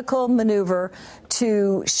political maneuver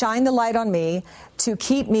to shine the light on me, to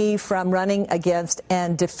keep me from running against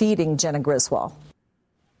and defeating Jenna Griswold."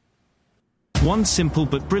 One simple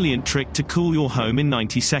but brilliant trick to cool your home in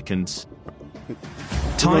 90 seconds.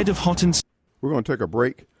 Tired of hot and... We're going to take a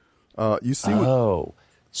break. You see what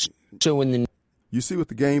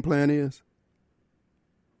the game plan is?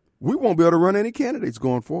 We won't be able to run any candidates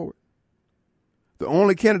going forward. The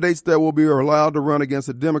only candidates that will be allowed to run against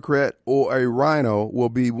a Democrat or a rhino will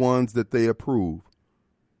be ones that they approve.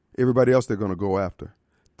 Everybody else they're going to go after.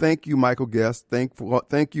 Thank you, Michael Guest.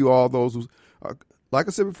 Thank you all those who, like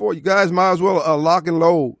I said before, you guys might as well lock and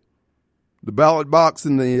load the ballot box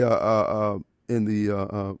in the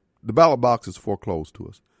ballot box is foreclosed to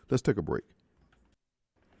us. Let's take a break.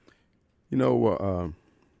 Go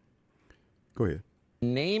ahead. In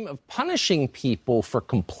the name of punishing people for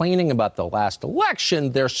complaining about the last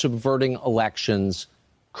election, they're subverting elections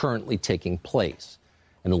currently taking place.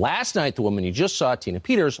 And last night, the woman you just saw, Tina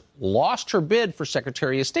Peters, lost her bid for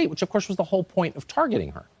Secretary of State, which, of course, was the whole point of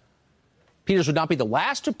targeting her. Peters would not be the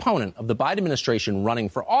last opponent of the Biden administration running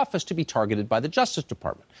for office to be targeted by the Justice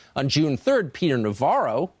Department. On June 3rd, Peter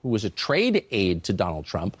Navarro, who was a trade aide to Donald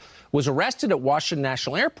Trump, was arrested at Washington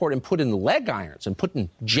National Airport and put in leg irons and put in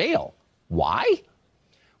jail. Why?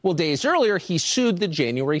 Well, days earlier, he sued the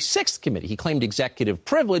January 6th committee. He claimed executive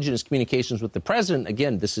privilege in his communications with the president.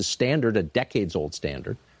 Again, this is standard, a decades-old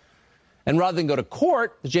standard. And rather than go to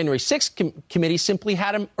court, the January 6th committee simply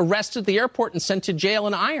had him arrested at the airport and sent to jail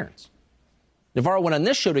in irons. Navarro went on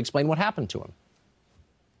this show to explain what happened to him.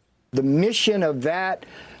 The mission of that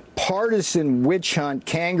partisan witch hunt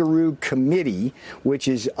kangaroo committee, which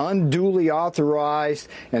is unduly authorized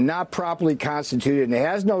and not properly constituted and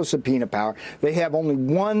has no subpoena power, they have only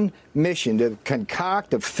one mission: to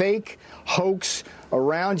concoct a fake hoax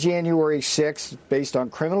around January 6th based on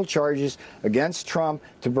criminal charges against Trump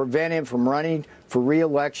to prevent him from running for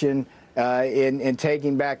re-election in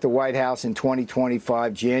taking back the White House in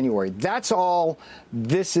 2025 January. That's all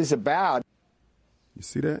this is about. You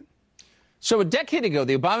see that? So a decade ago,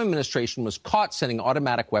 the Obama administration was caught sending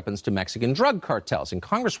automatic weapons to Mexican drug cartels, and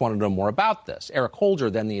Congress wanted to know more about this. Eric Holder,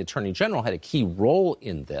 then the Attorney General, had a key role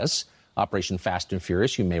in this, Operation Fast and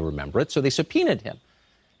Furious, you may remember it, so they subpoenaed him.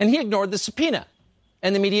 And he ignored the subpoena,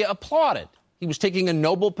 and the media applauded. He was taking a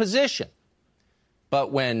noble position.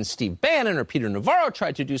 But when Steve Bannon or Peter Navarro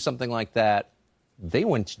tried to do something like that, they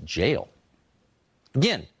went to jail.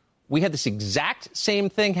 Again, We had this exact same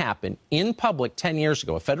thing happen in public 10 years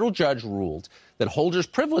ago. A federal judge ruled that Holder's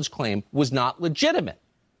privilege claim was not legitimate,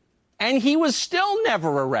 and he was still never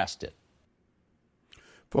arrested.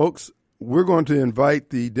 Folks, we're going to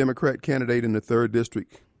invite the Democrat candidate in the 3rd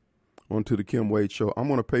District onto the Kim Wade Show. I'm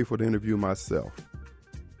going to pay for the interview myself.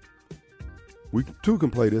 We too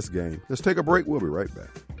can play this game. Let's take a break. We'll be right back.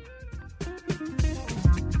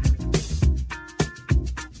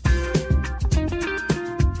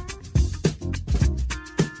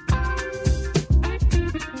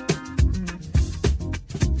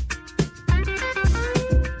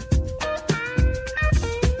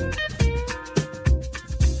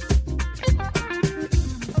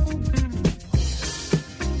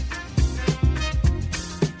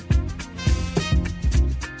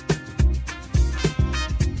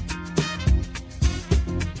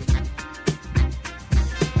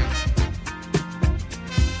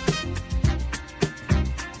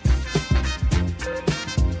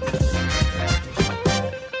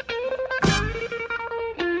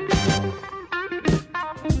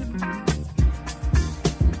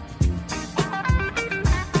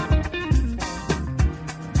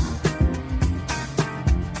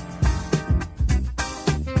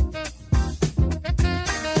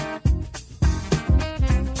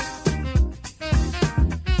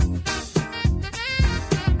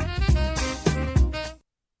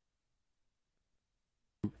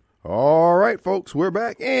 All right, folks, we're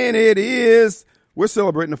back, and we're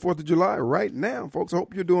celebrating the 4th of July right now, folks. I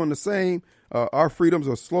hope you're doing the same. Our freedoms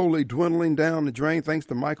are slowly dwindling down the drain thanks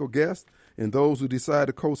to Michael Guest and those who decide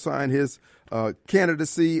to co-sign his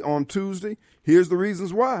candidacy on Tuesday. Here's the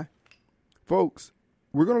reasons why. Folks,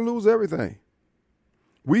 we're going to lose everything.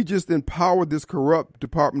 We just empowered this corrupt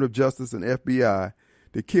Department of Justice and FBI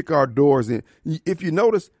to kick our doors in. If you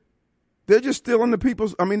notice, they're just stealing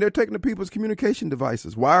they're taking the people's communication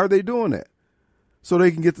devices. Why are they doing that? So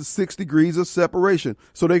they can get the 6 degrees of separation,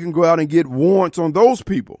 so they can go out and get warrants on those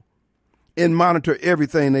people and monitor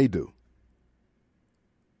everything they do.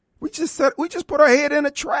 We just put our head in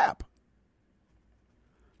a trap.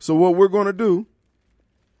 So what we're going to do,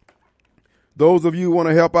 those of you who want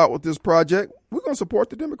to help out with this project, we're going to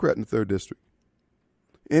support the Democrat in the 3rd District.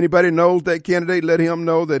 Anybody knows that candidate, let him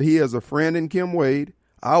know that he has a friend in Kim Wade.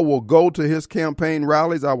 I will go to his campaign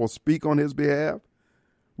rallies. I will speak on his behalf.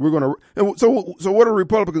 We're going to. So what are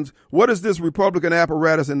Republicans? What is this Republican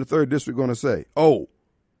apparatus in the 3rd District going to say? Oh,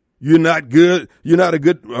 you're not good. You're not a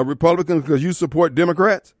good Republican because you support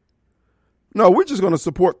Democrats. No, we're just going to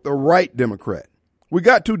support the right Democrat. We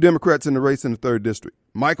got 2 Democrats in the race in the 3rd District,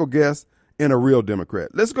 Michael Guest and a real Democrat.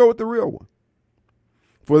 Let's go with the real one.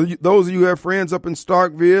 For those of you who have friends up in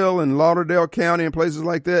Starkville and Lauderdale County and places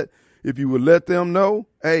like that, if you would let them know,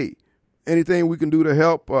 hey, anything we can do to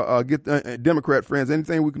help get Democrat friends,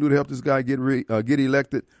 anything we can do to help this guy get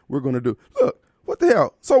elected, we're going to do. Look, what the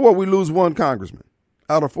hell? So what? We lose 1 congressman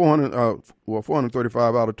out of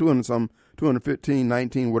 435 out of 215,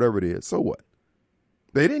 19, whatever it is. So what?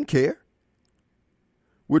 They didn't care.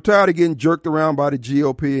 We're tired of getting jerked around by the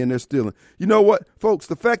GOP and they're stealing. You know what, folks?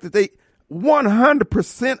 The fact that they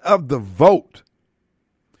 100% of the vote.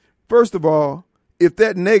 First of all, if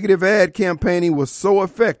that negative ad campaigning was so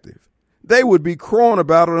effective, they would be crowing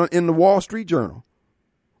about it in the Wall Street Journal,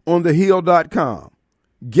 on thehill.com,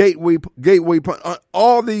 Gateway,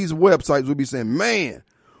 all these websites would be saying, man,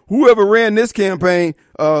 whoever ran this campaign,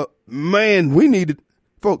 man, we needed.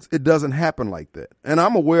 Folks, it doesn't happen like that. And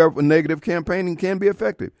I'm aware of a negative campaigning can be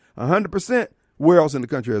effective. 100%. Where else in the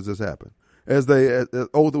country has this happened? As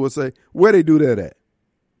Otha would say, where they do that at?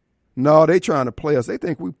 No, they trying to play us. They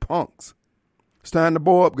think we punks. It's time to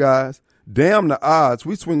bow up, guys. Damn the odds.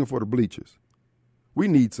 We swinging for the bleachers. We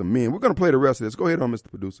need some men. We're going to play the rest of this. Go ahead on, Mr.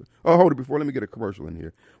 Producer. Oh, hold it before. Let me get a commercial in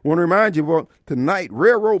here. Want to remind you, well, tonight,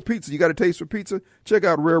 Railroad Pizza. You got a taste for pizza? Check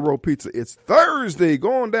out Railroad Pizza. It's Thursday.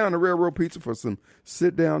 Go on down to Railroad Pizza for some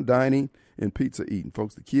sit-down dining and pizza eating.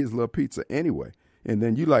 Folks, the kids love pizza anyway. And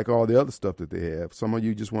then you like all the other stuff that they have. Some of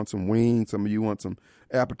you just want some wings. Some of you want some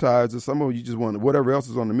appetizers. Some of you just want whatever else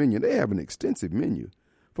is on the menu. They have an extensive menu.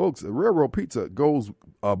 Folks, Railroad Pizza goes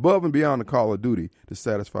above and beyond the call of duty to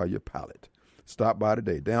satisfy your palate. Stop by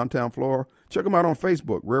today. Downtown Flora. Check them out on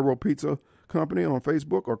Facebook. Railroad Pizza Company on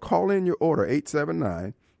Facebook, or call in your order,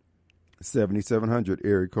 879-7700,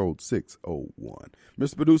 area code 601.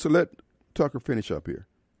 Mr. Producer, let Tucker finish up here.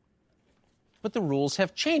 But the rules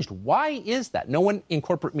have changed. Why is that? No one in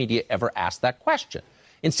corporate media ever asked that question.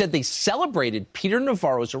 Instead, they celebrated Peter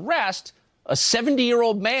Navarro's arrest, a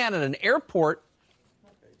 70-year-old man at an airport.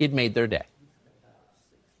 It made their day.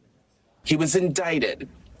 He was indicted.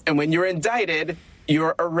 And when you're indicted,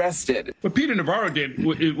 you're arrested. What Peter Navarro did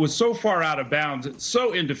it was so far out of bounds, it's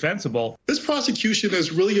so indefensible. This prosecution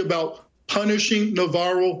is really about punishing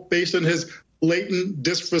Navarro based on his latent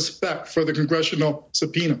disrespect for the congressional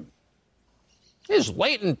subpoena. His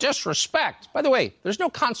latent disrespect. By the way, there's no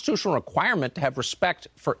constitutional requirement to have respect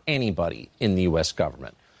for anybody in the U.S.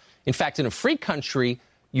 government. In fact, in a free country,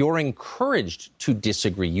 you're encouraged to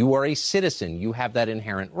disagree. You are a citizen. You have that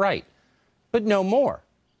inherent right. But no more.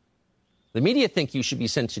 The media think you should be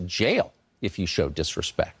sent to jail if you show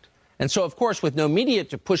disrespect. And so, of course, with no media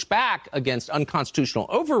to push back against unconstitutional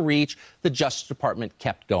overreach, the Justice Department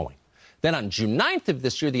kept going. Then on June 9th of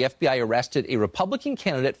this year, the FBI arrested a Republican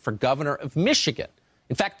candidate for governor of Michigan.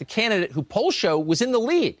 In fact, the candidate who polls show was in the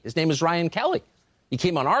lead. His name is Ryan Kelly. He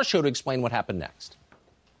came on our show to explain what happened next.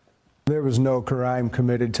 There was no crime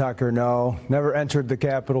committed, Tucker, no. Never entered the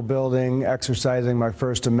Capitol building, exercising my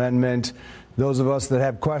First Amendment. Those of us that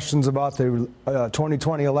have questions about the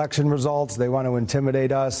 2020 election results, they want to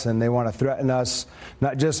intimidate us and they want to threaten us.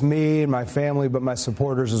 Not just me and my family, but my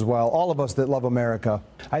supporters as well. All of us that love America.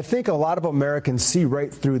 I think a lot of Americans see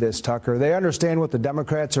right through this, Tucker. They understand what the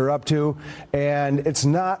Democrats are up to, and it's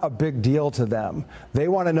not a big deal to them. They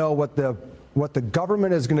want to know what the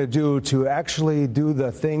government is going to do to actually do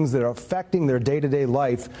the things that are affecting their day-to-day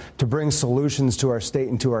life to bring solutions to our state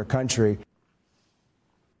and to our country.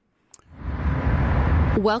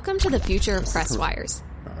 Welcome to the future of press wires.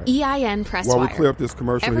 EIN Press Wire. While we clear up this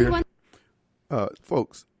commercial here,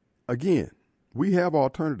 folks, again, we have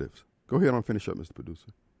alternatives. Go ahead and finish up, Mr. Producer.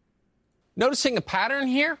 Noticing a pattern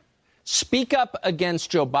here? Speak up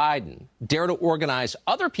against Joe Biden. Dare to organize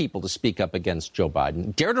other people to speak up against Joe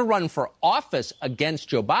Biden. Dare to run for office against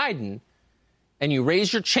Joe Biden. And you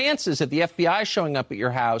raise your chances at the FBI showing up at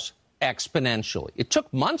your house exponentially. It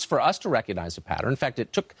took months for us to recognize a pattern. In fact,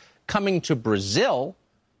 it took coming to Brazil,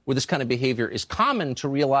 where this kind of behavior is common, to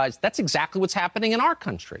realize that's exactly what's happening in our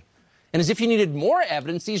country. And as if you needed more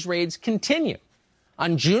evidence, these raids continue.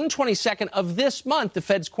 On June 22nd of this month, the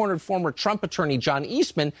feds cornered former Trump attorney John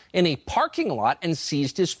Eastman in a parking lot and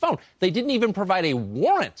seized his phone. They didn't even provide a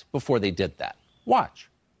warrant before they did that. Watch.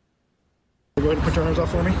 Go ahead and put your arms up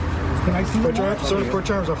for me. Can I see the warrant? Sir, put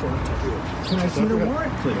your arms up for me. Can I see the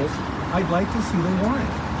warrant, please? I'd like to see the warrant.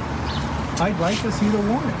 I'd like to see the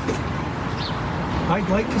warrant. I'd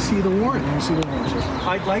like to see the warrant. Let me see the warrant, sir.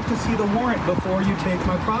 I'd like to see the warrant before you take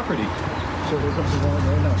my property. So there comes the warrant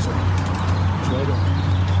right now, sir. It's right over.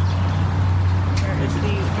 There's the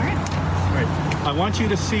warrant. Right. I want you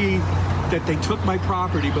to see that they took my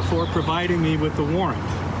property before providing me with the warrant.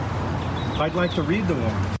 I'd like to read the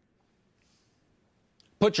warrant.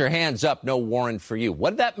 Put your hands up, no warrant for you.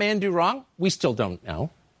 What did that man do wrong? We still don't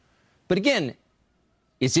know. But again,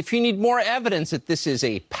 is if you need more evidence that this is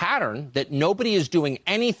a pattern, that nobody is doing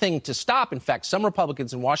anything to stop. In fact, some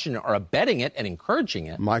Republicans in Washington are abetting it and encouraging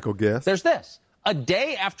it. Michael Guest. There's this. A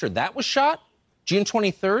day after that was shot, June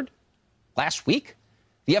 23rd, last week,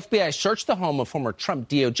 the FBI searched the home of former Trump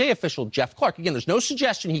DOJ official Jeff Clark. Again, there's no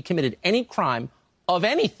suggestion he committed any crime of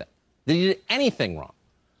anything, that he did anything wrong.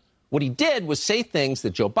 What he did was say things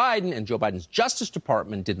that Joe Biden and Joe Biden's Justice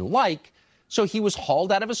Department didn't like, so he was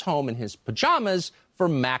hauled out of his home in his pajamas for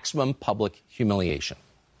maximum public humiliation.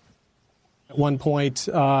 At one point,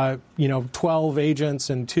 12 agents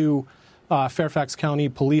and 2 Fairfax County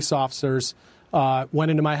police officers went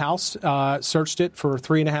into my house, searched it for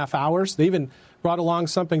 3.5 hours. They even brought along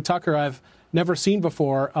something, Tucker, I've never seen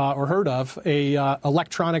before or heard of, a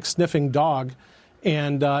electronic sniffing dog.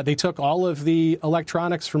 And they took all of the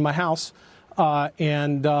electronics from my house. I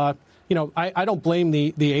don't blame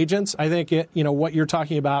the agents. I think what you're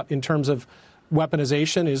talking about in terms of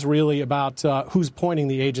weaponization is really about who's pointing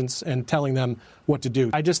the agents and telling them what to do.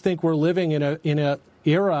 I just think we're living in a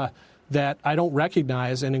era that I don't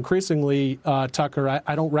recognize, and increasingly, Tucker,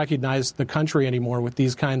 I don't recognize the country anymore with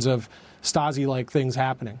these kinds of Stasi-like things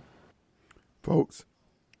happening. Folks.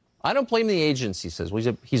 I don't blame the agents, he says.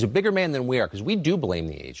 Well, he's a bigger man than we are, because we do blame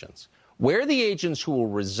the agents. Where are the agents who will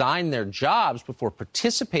resign their jobs before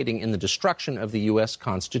participating in the destruction of the U.S.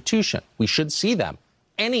 Constitution? We should see them,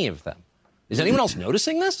 any of them. Is anyone else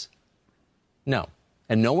noticing this? No.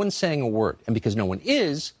 And no one's saying a word. And because no one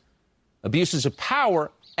is, abuses of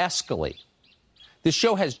power escalate. This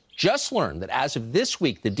show has just learned that as of this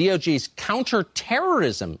week, the DOJ's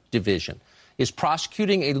counterterrorism division is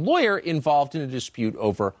prosecuting a lawyer involved in a dispute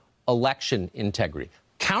over election integrity.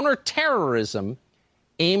 Counterterrorism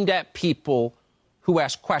aimed at people who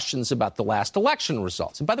ask questions about the last election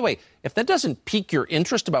results. And by the way, if that doesn't pique your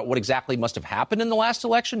interest about what exactly must have happened in the last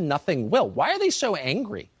election, nothing will. Why are they so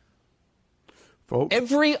angry? Folks.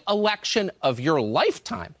 Every election of your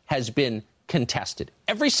lifetime has been contested.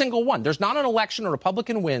 Every single one. There's not an election a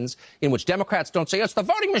Republican wins in which Democrats don't say, yes, the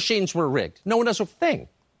voting machines were rigged. No one does a thing.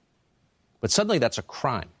 But suddenly that's a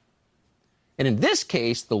crime. And in this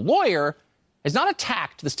case, the lawyer has not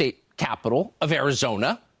attacked the state capital of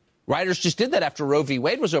Arizona. Writers just did that after Roe v.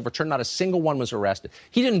 Wade was overturned. Not a single one was arrested.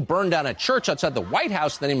 He didn't burn down a church outside the White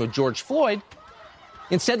House in the name of George Floyd.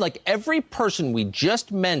 Instead, like every person we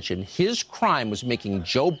just mentioned, his crime was making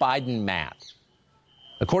Joe Biden mad.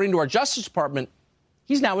 According to our Justice Department,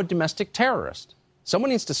 he's now a domestic terrorist.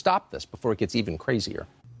 Someone needs to stop this before it gets even crazier.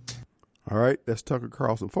 All right, that's Tucker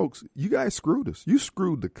Carlson. Folks, you guys screwed us. You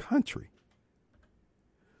screwed the country.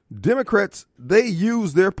 Democrats, they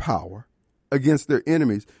use their power against their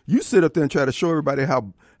enemies. You sit up there and try to show everybody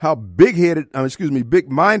how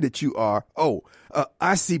big-minded you are.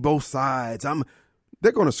 I see both sides.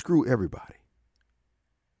 They're going to screw everybody.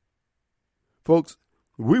 Folks,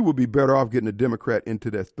 we would be better off getting a Democrat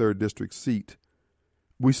into that 3rd district seat.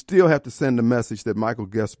 We still have to send the message that Michael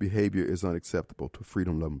Guest's behavior is unacceptable to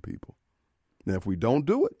freedom-loving people. Now, if we don't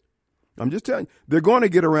do it, I'm just telling you, they're going to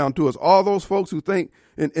get around to us. All those folks who think,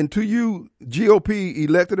 and to you GOP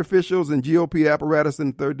elected officials and GOP apparatus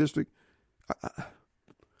in the 3rd district,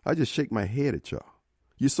 I just shake my head at y'all.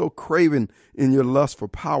 You're so craven in your lust for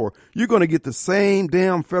power. You're going to get the same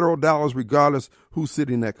damn federal dollars regardless who's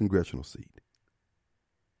sitting in that congressional seat.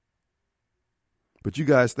 But you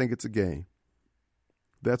guys think it's a game.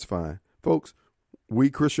 That's fine. Folks,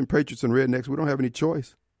 we Christian patriots and rednecks, we don't have any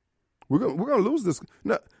choice. We're going to lose this.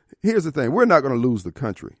 No, here's the thing. We're not going to lose the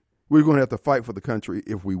country. We're going to have to fight for the country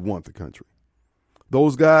if we want the country.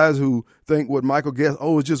 Those guys who think what Michael Guest,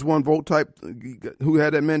 it's just one vote type, who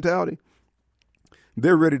had that mentality,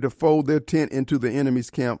 they're ready to fold their tent into the enemy's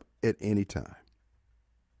camp at any time.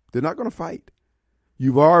 They're not going to fight.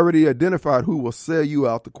 You've already identified who will sell you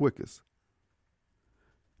out the quickest.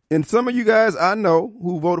 And some of you guys I know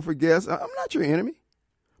who voted for Guest, I'm not your enemy,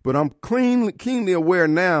 but I'm keenly aware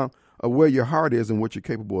now of where your heart is and what you're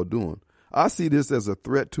capable of doing. I see this as a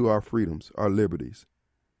threat to our freedoms, our liberties.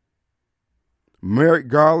 Merrick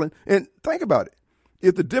Garland, and think about it.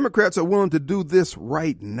 If the Democrats are willing to do this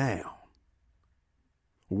right now,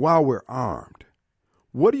 while we're armed,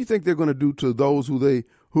 what do you think they're going to do to those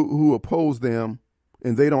who oppose them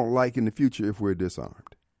and they don't like in the future if we're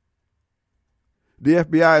disarmed? The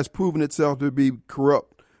FBI has proven itself to be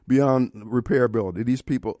corrupt beyond repairability. These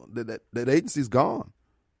people, that agency's gone.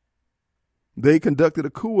 They conducted a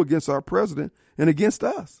coup against our president and against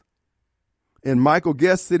us. And Michael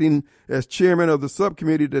Guest, sitting as chairman of the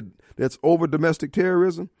subcommittee that's over domestic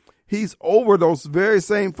terrorism, he's over those very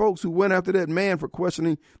same folks who went after that man for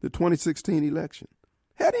questioning the 2016 election.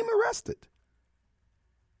 Had him arrested.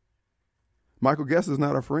 Michael Guest is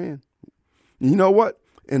not our friend. You know what?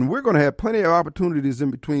 And we're going to have plenty of opportunities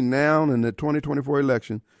in between now and the 2024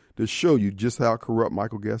 election to show you just how corrupt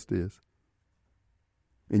Michael Guest is.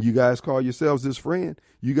 And you guys call yourselves his friend.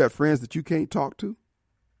 You got friends that you can't talk to.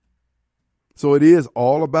 So it is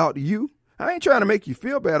all about you. I ain't trying to make you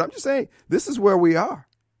feel bad. I'm just saying this is where we are.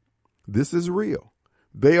 This is real.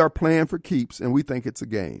 They are playing for keeps, and we think it's a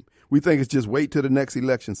game. We think it's just wait till the next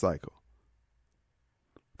election cycle.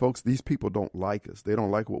 Folks, these people don't like us. They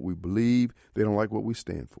don't like what we believe. They don't like what we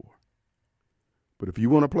stand for. But if you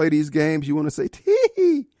want to play these games, you want to say,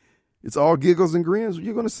 tee, it's all giggles and grins,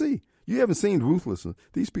 you're going to see. You haven't seen ruthlessness.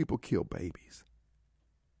 These people kill babies.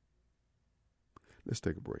 Let's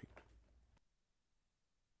take a break.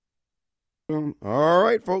 All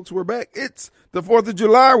right, folks, we're back. It's the 4th of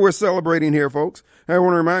July we're celebrating here, folks. I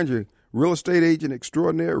want to remind you, real estate agent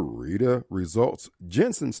extraordinaire Rita Results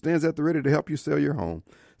Jensen stands at the ready to help you sell your home.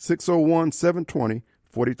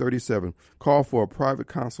 601-720-4037. Call for a private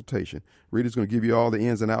consultation. Rita's going to give you all the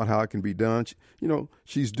ins and outs, how it can be done.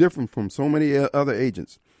 She's different from so many other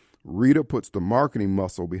agents. Rita puts the marketing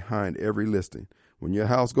muscle behind every listing. When your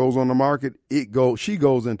house goes on the market, she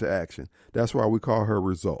goes into action. That's why we call her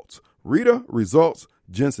Results. Rita Results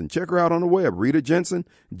Jensen. Check her out on the web, Rita Jensen,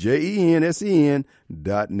 JENSEN.net.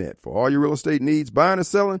 For all your real estate needs, buying or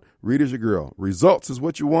selling, Rita's your girl. Results is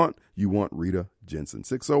what you want. You want Rita Jensen.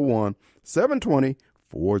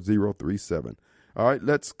 601-720-4037. All right,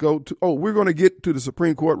 let's go to, we're going to get to the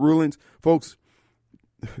Supreme Court rulings. Folks,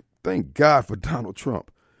 thank God for Donald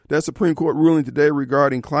Trump. That Supreme Court ruling today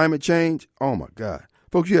regarding climate change, oh my God.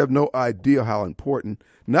 Folks, you have no idea how important,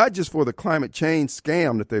 not just for the climate change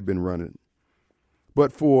scam that they've been running,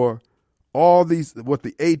 but for all these, what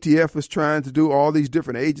the ATF is trying to do, all these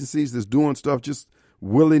different agencies that's doing stuff just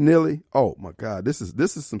willy-nilly. Oh my God, this is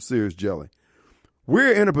some serious jelly.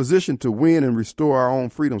 We're in a position to win and restore our own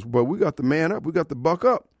freedoms, but we got to man up. We got to buck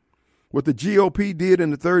up. what the GOP did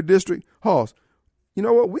in the 3rd District, Hoss, you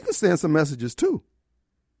know what? We can send some messages too.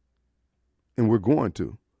 And we're going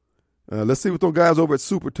to. Let's see what those guys over at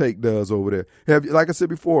Super Take does over there. Like I said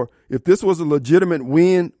before, if this was a legitimate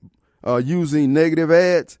win using negative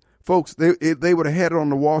ads, folks, they would have had it on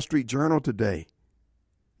the Wall Street Journal today,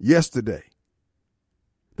 yesterday.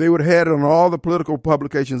 They would have had it on all the political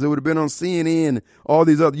publications. It would have been on CNN, all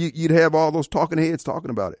these other. You'd have all those talking heads talking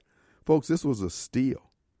about it. Folks, this was a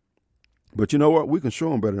steal. But you know what? We can show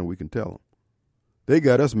them better than we can tell them. They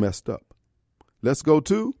got us messed up. Let's go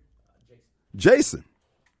to Jason.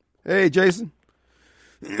 Hey, Jason.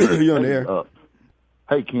 You're on the air.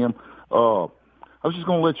 Hey, Kim. I was just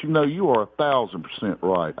going to let you know you are 1,000%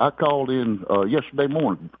 right. I called in yesterday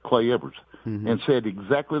morning, Clay Edwards, and said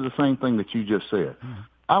exactly the same thing that you just said.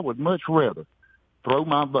 I would much rather throw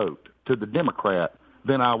my vote to the Democrat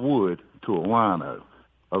than I would to a rhino.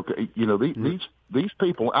 Okay, you know, these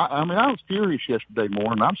people, I mean, I was furious yesterday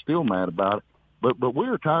morning. I'm still mad about it. But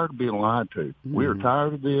we're tired of being lied to. We're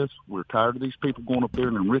tired of this. We're tired of these people going up there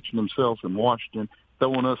and enriching themselves in Washington,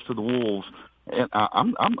 throwing us to the wolves. And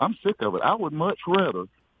I'm sick of it. I would much rather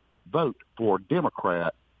vote for a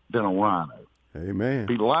Democrat than a rhino. Amen.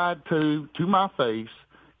 Be lied to my face.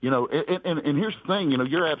 You know, and here's the thing. You know,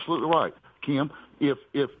 you're absolutely right, Kim. If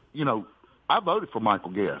you know, I voted for Michael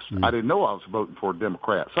Guest. I didn't know I was voting for a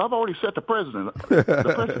Democrat, so I've already set the precedent.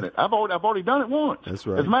 I've already done it once. That's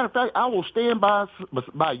right. As a matter of fact, I will stand by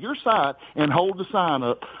your side and hold the sign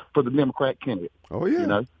up for the Democrat candidate. Oh yeah. You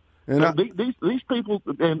know, and so these people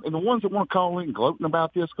and the ones that want to call in gloating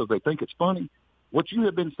about this because they think it's funny. What you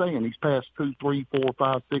have been saying these past 2, 3, 4,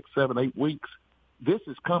 5, 6, 7, 8 weeks, this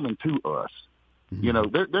is coming to us. You know,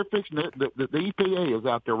 they're fixing it. The EPA is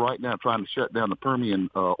out there right now trying to shut down the Permian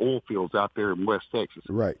oil fields out there in West Texas.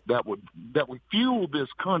 Right. That would fuel this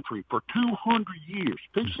country for 200 years,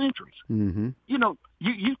 2 centuries. Mm-hmm. You know,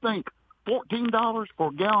 you think $14 for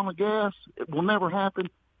a gallon of gas, it will never happen.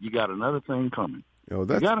 You got another thing coming. Oh,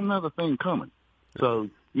 you got another thing coming. So,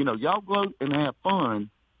 you know, y'all gloat and have fun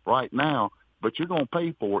right now, but you're going to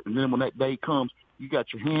pay for it. And then when that day comes, you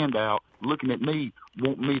got your hand out looking at me,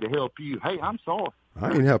 wanting me to help you. Hey, I'm sorry.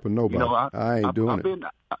 I ain't helping nobody. You know, I ain't doing it.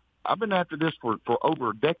 I've been after this for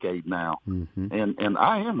over a decade now, Mm-hmm. and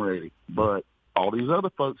I am ready. But all these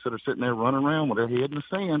other folks that are sitting there running around with their head in the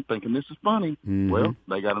sand thinking this is funny, well,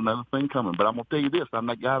 they got another thing coming. But I'm going to tell you this. I'm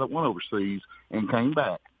that guy that went overseas and came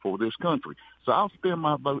back for this country. So I'll spend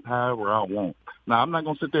my vote however I want. Now, I'm not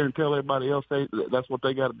going to sit there and tell everybody else that's what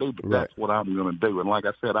they got to do, but that's what I'm going to do. And like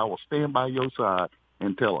I said, I will stand by your side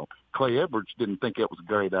and tell them. Clay Edwards didn't think that was a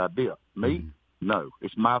great idea. Me? No.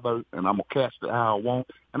 It's my vote, and I'm going to cast it how I want.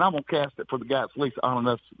 And I'm going to cast it for the guy that's at least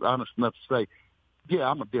honest enough to say, yeah,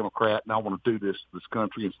 I'm a Democrat, and I want to do this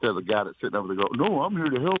country, instead of the guy that's sitting over there going, no, I'm here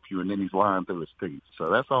to help you, and then he's lying through his teeth. So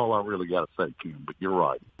that's all I really got to say, Kim, but you're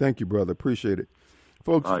right. Thank you, brother. Appreciate it.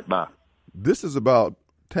 Folks, all right, bye. This is about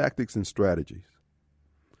tactics and strategies.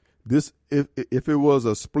 This, if it was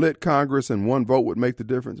a split Congress and one vote would make the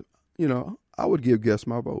difference, you know, I would give Guest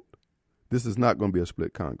my vote. This is not going to be a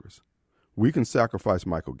split Congress. We can sacrifice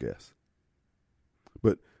Michael Guest.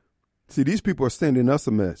 But, see, these people are sending us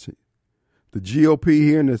a message. The GOP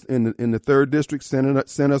here in the 3rd District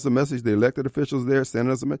sent us a message. The elected officials there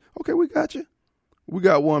sending us a message. Okay, we got you. We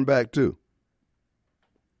got one back, too.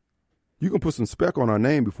 You can put some spec on our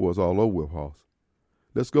name before it's all over with, Hoss.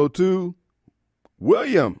 Let's go to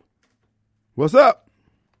William. What's up?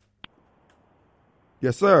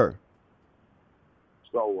 Yes, sir.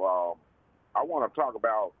 So I want to talk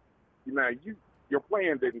about, you know, your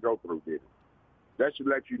plan didn't go through, did it? That should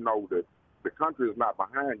let you know that the country is not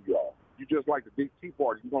behind you all. You just like the Tea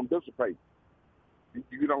Party, you're going to dissipate.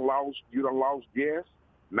 You done lost Guest.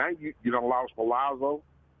 Now you done lost Palazzo.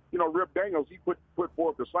 You know, Rip Daniels, he put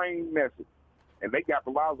forth the same message, and they got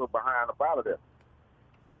Palazzo behind up out of there.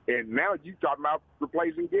 And now you talking about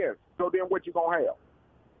replacing Guest. So then what you going to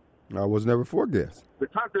have? I was never for Guest. The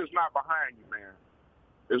country is not behind you, man.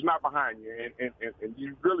 It's not behind you, and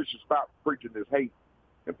you really should stop preaching this hate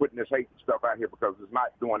and putting this hate stuff out here because it's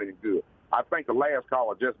not doing any good. I think the last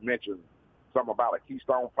caller just mentioned something about a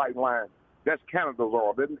Keystone pipeline. That's Canada's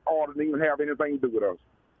oil. That oil didn't even have anything to do with us.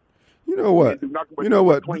 You know what?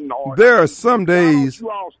 There are some days.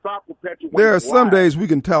 There are some days we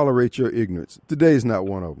can tolerate your ignorance. Today's not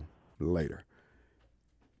one of them. Later.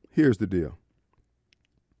 Here's the deal.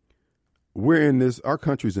 Our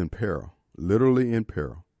country's in peril, literally in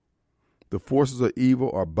peril. The forces of evil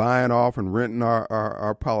are buying off and renting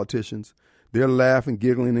our politicians. They're laughing,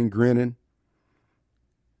 giggling, and grinning,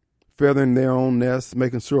 feathering their own nests,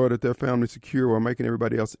 making sure that their family's secure while making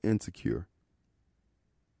everybody else insecure.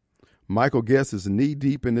 Michael Guest is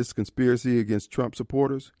knee-deep in this conspiracy against Trump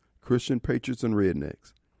supporters, Christian patriots, and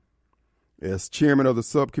rednecks. As chairman of the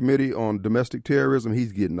subcommittee on domestic terrorism,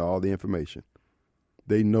 he's getting all the information.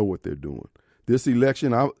 They know what they're doing. This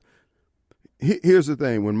election, here's the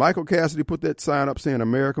thing. When Michael Cassidy put that sign up saying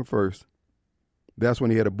American First, that's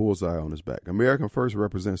when he had a bullseye on his back. American First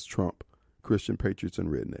represents Trump, Christian patriots, and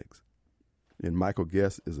rednecks. And Michael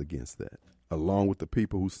Guest is against that, along with the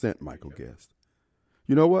people who sent Michael Guest.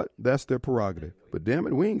 You know what? That's their prerogative. But damn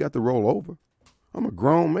it, we ain't got to roll over. I'm a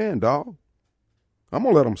grown man, dog. I'm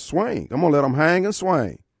going to let them swing. I'm going to let them hang and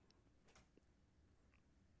swing.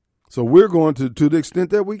 So we're going to the extent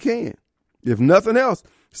that we can. If nothing else,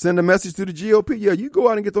 send a message to the GOP. Yeah, you go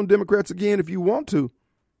out and get them Democrats again if you want to.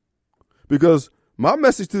 Because my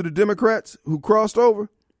message to the Democrats who crossed over,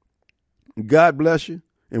 God bless you.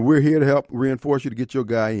 And we're here to help reinforce you to get your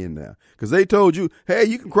guy in now. Because they told you, hey,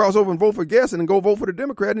 you can cross over and vote for Guest and then go vote for the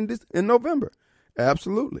Democrat in November.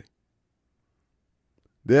 Absolutely.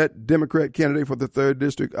 That Democrat candidate for the 3rd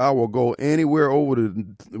District, I will go anywhere over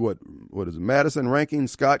to, what is it, Madison, Rankin,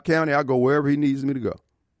 Scott County. I'll go wherever he needs me to go.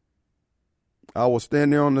 I will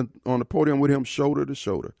stand there on the podium with him shoulder to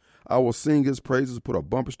shoulder. I will sing his praises, put a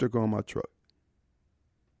bumper sticker on my truck.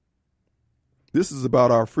 This is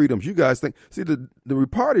about our freedoms. You guys think, see, the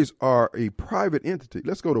parties are a private entity.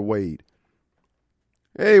 Let's go to Wade.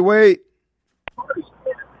 Hey, Wade.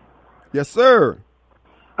 Yes, sir.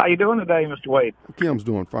 How you doing today, Mr. Wade? Kim's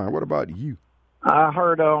doing fine. What about you? I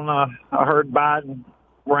heard Biden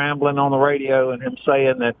rambling on the radio and him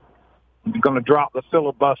saying that he's going to drop the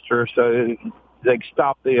filibuster so they can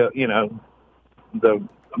stop the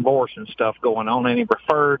abortion stuff going on, and he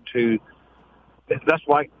referred to that's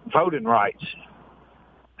like voting rights.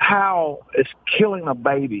 How is killing a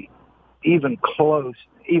baby even close,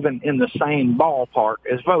 even in the same ballpark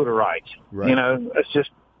as voter rights? Right. You know, it's just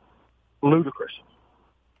ludicrous.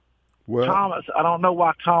 Well, Thomas, I don't know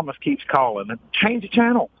why Thomas keeps calling. Change the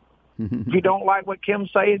channel. If you don't like what Kim's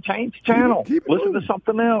saying, change the channel. Listen to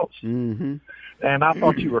something else. Mm-hmm. And I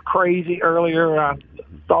thought you were crazy earlier. I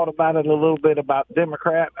thought about it a little bit about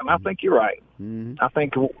Democrat, and I think you're right. Mm-hmm. I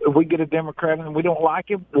think if we get a Democrat and we don't like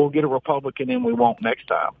him, we'll get a Republican and we won't next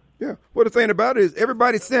time. Yeah. Well, the thing about it is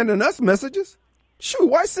everybody's sending us messages. Shoot,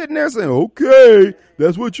 why sitting there saying, okay,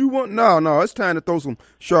 that's what you want? No, it's time to throw some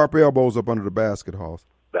sharp elbows up under the basket, Hoss.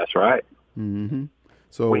 That's right. Mm-hmm.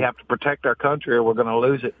 So we have to protect our country or we're going to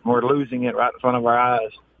lose it. We're losing it right in front of our eyes.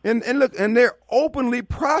 And look, and they're openly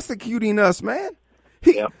prosecuting us, man.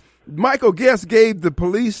 Michael Guest gave the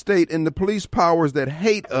police state and the police powers that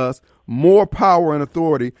hate us more power and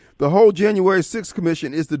authority. The whole January 6th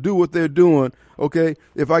commission is to do what they're doing, okay?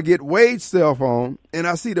 If I get Wade's cell phone and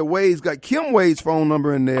I see that Wade's got Kim Wade's phone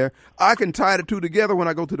number in there, I can tie the two together when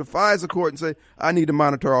I go to the FISA court and say, I need to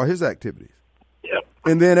monitor all his activities. Yep.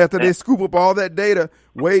 And then after they scoop up all that data,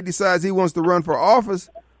 Wade decides he wants to run for office.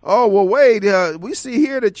 Oh, well, Wade, we see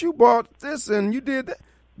here that you bought this and you did that.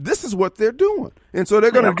 This is what they're doing. And so they're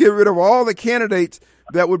going to get rid of all the candidates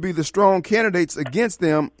that would be the strong candidates against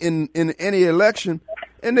them in any election,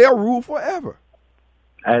 and they'll rule forever.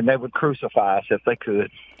 And they would crucify us if they could.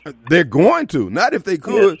 They're going to. Not if they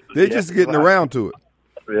could. Yes. They're just getting around to it.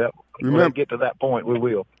 Yep. When we get to that point, we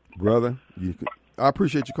will. Brother, I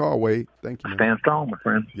appreciate your call, Wade. Thank you, man. Stand strong, my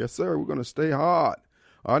friend. Yes, sir. We're going to stay hard.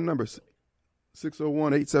 Our number is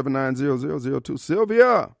 601-879-0002.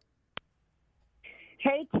 Sylvia.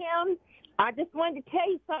 Hey, Tim, I just wanted to tell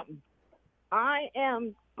you something. I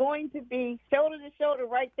am going to be shoulder to shoulder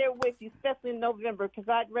right there with you, especially in November, because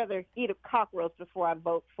I'd rather eat a cockroach before I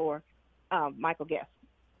vote for Michael Guest.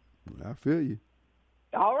 I feel you.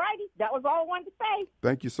 All righty. That was all I wanted to say.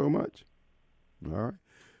 Thank you so much. All right.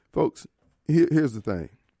 Folks, here's the thing.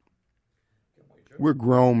 We're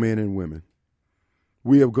grown men and women.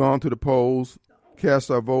 We have gone to the polls, cast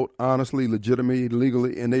our vote honestly, legitimately,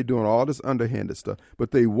 legally, and they're doing all this underhanded stuff. But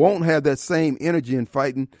they won't have that same energy in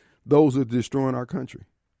fighting those who are destroying our country.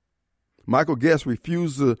 Michael Guest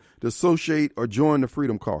refused to associate or join the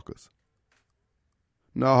Freedom Caucus.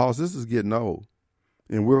 No, Hoss, this is getting old.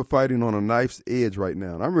 And we're fighting on a knife's edge right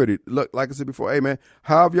now. And I'm ready. Look, like I said before, hey, man,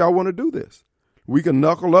 however y'all want to do this. We can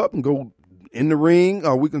knuckle up and go in the ring,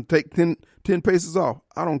 or we can take 10 paces off.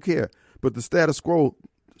 I don't care. But the status quo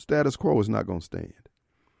is not going to stand.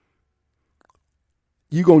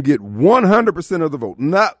 You're going to get 100% of the vote.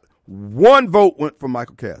 Not one vote went for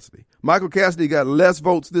Michael Cassidy. Michael Cassidy got less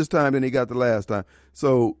votes this time than he got the last time.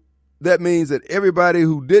 So that means that everybody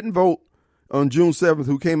who didn't vote on June 7th,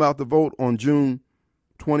 who came out to vote on June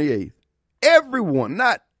 28th,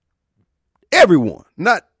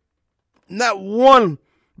 not one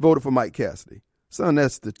voted for Mike Cassidy. Son,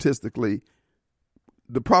 that's statistically,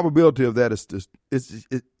 the probability of that is just,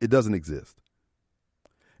 it doesn't exist.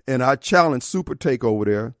 And I challenge Super Take over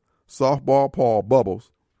there, Softball Paul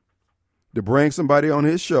Bubbles, to bring somebody on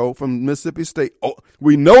his show from Mississippi State. Oh,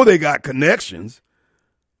 we know they got connections.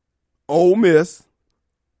 Ole Miss.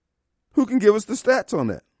 Who can give us the stats on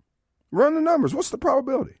that? Run the numbers. What's the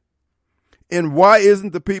probability? And why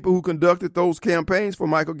isn't the people who conducted those campaigns for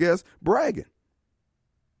Michael Guest bragging?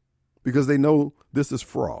 Because they know this is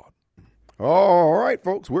fraud. All right,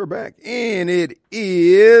 folks, we're back. And it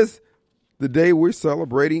is the day we're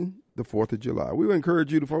celebrating the 4th of July. We would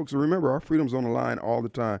encourage you to, folks, to remember our freedom's on the line all the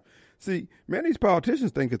time. See, man, these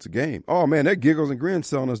politicians think it's a game. Oh, man, they're giggles and grins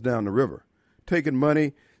selling us down the river. Taking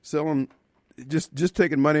money, selling, just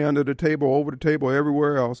taking money under the table, over the table,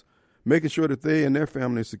 everywhere else, making sure that they and their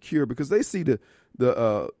family are secure because they see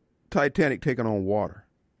the Titanic taking on water.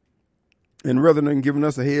 And rather than giving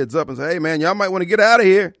us a heads up and say, hey, man, y'all might want to get out of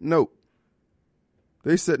here. No.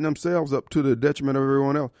 They setting themselves up to the detriment of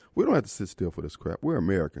everyone else. We don't have to sit still for this crap. We're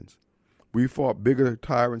Americans. We fought bigger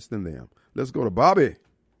tyrants than them. Let's go to Bobby.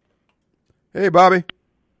 Hey, Bobby.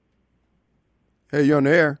 Hey, you're on the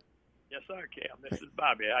air. Yes, sir, Cam. This is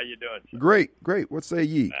Bobby. How you doing, sir? Great. What say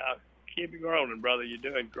ye? Keep it rolling, brother. You're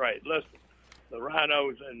doing great. Listen, the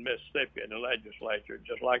rhinos in Mississippi in the legislature,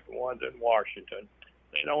 just like the ones in Washington,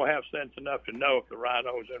 they don't have sense enough to know if the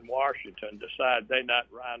rhinos in Washington decide they're not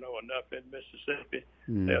rhino enough in Mississippi,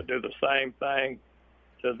 they'll do the same thing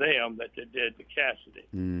to them that they did to Cassidy.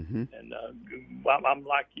 Mm-hmm. And I'm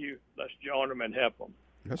like you. Let's join them and help them.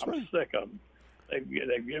 That's I'm right. sick of them.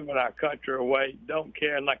 They've given our country away, don't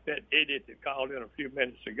care. And like that idiot that called in a few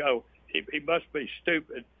minutes ago, he must be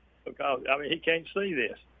stupid because, he can't see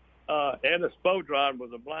this. Ellis Bodron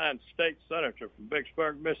was a blind state senator from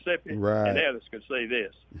Vicksburg, Mississippi, right. And Ellis could see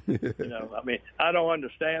this. I don't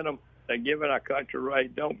understand them. They're giving our country away.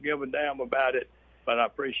 Don't give a damn about it, but I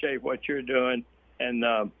appreciate what you're doing.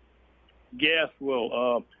 And Guest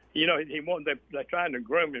will, they're trying to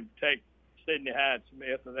groom him to take Sidney Hyde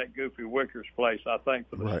Smith and that goofy Wickers place, I think,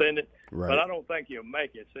 for the Right. Senate. Right. But I don't think he'll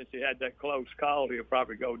make it. Since he had that close call, he'll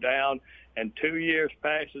probably go down. And 2 years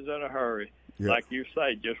passes in a hurry. Yep. Like you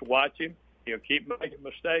say, just watch him. He'll keep making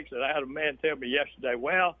mistakes. And I had a man tell me yesterday,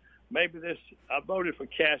 well, maybe I voted for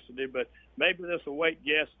Cassidy, but maybe this will wake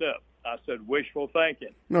Guest up. I said, wishful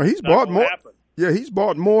thinking. No, he's It's bought not more. gonna happen. Yeah, he's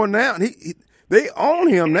bought more now. They own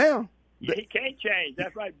him now. He can't change.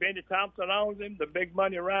 That's right. Benny Thompson owns him. The big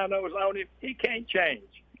money rhinos own him. He can't change.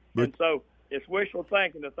 And so it's wishful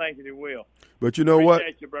thinking to think that he will. But you know what?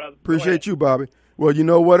 Appreciate you, brother. Appreciate you, Bobby. Well, you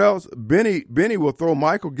know what else? Benny will throw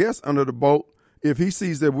Michael Guest under the boat if he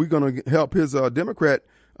sees that we're going to help his Democrat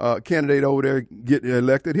candidate over there get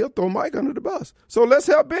elected. He'll throw Mike under the bus. So let's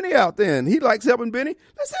help Benny out then. He likes helping Benny.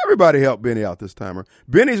 Let's everybody help Benny out this time.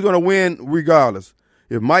 Benny's going to win regardless.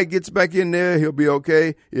 If Mike gets back in there, he'll be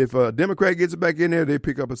okay. If a Democrat gets back in there, they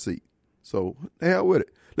pick up a seat. So the hell with it.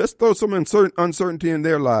 Let's throw some uncertainty in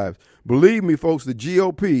their lives. Believe me, folks, the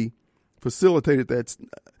GOP facilitated that.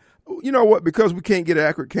 You know what? Because we can't get an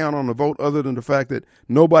accurate count on the vote other than the fact that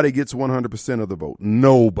nobody gets 100% of the vote.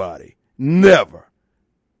 Nobody. Never.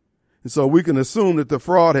 And so we can assume that the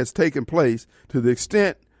fraud has taken place to the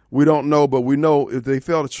extent we don't know, but we know if they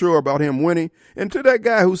felt sure about him winning. And to that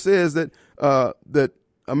guy who says that that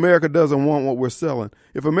America doesn't want what we're selling.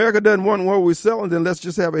 If America doesn't want what we're selling, then let's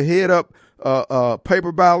just have a head up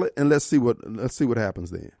paper ballot and let's see what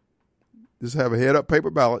happens then. Just have a head up paper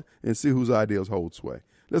ballot and see whose ideas hold sway.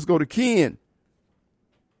 Let's go to Ken.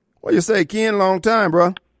 What you say, Ken? Long time,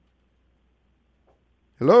 bro.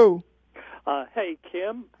 Hello. Hey,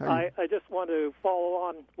 Kim. I just want to follow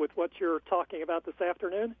on with what you're talking about this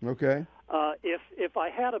afternoon. Okay. If I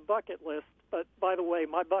had a bucket list, but by the way,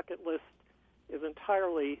 my bucket list is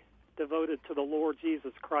entirely devoted to the Lord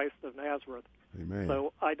Jesus Christ of Nazareth. Amen.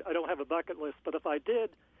 So I don't have a bucket list, but if I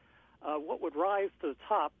did, what would rise to the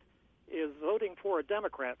top is voting for a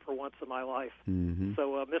Democrat for once in my life. Mm-hmm.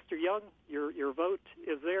 So, Mr. Young, your vote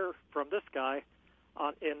is there from this guy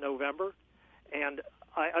in November, and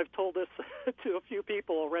I've told this to a few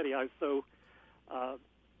people already. I was so,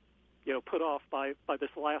 put off by this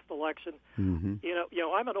last election. Mm-hmm. You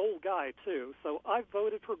know, I'm an old guy too, so I've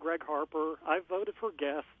voted for Greg Harper. I've voted for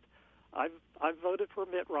Guest. I've voted for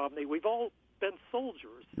Mitt Romney. We've all been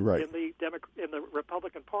soldiers right. in the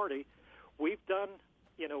Republican Party. We've done,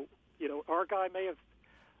 our guy may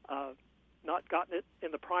have not gotten it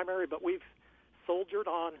in the primary, but we've soldiered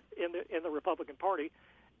on in the Republican Party.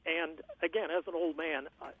 And again, as an old man,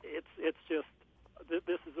 it's just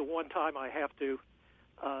this is the one time I have to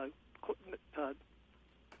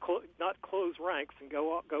not close ranks and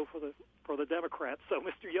go for the Democrats. So,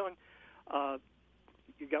 Mr. Young,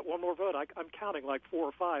 you got one more vote. I'm counting like 4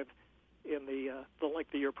 or 5 in the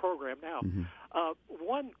length of your program now. Mm-hmm.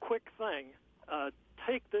 One quick thing.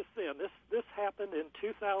 Take this in. This happened in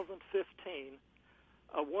 2015.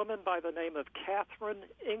 A woman by the name of Catherine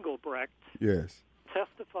Engelbrecht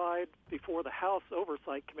testified before the House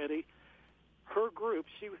Oversight Committee. Her group,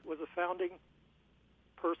 she was a founding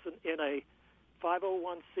person in a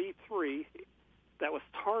 501c3 that was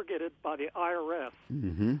targeted by the IRS.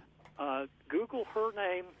 Mm-hmm. Google her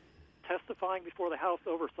name testifying before the House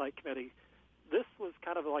Oversight Committee. This was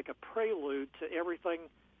kind of like a prelude to everything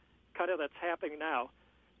kind of that's happening now.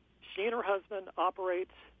 She and her husband operate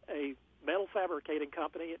a metal fabricating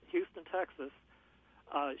company in Houston, Texas.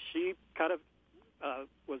 She kind of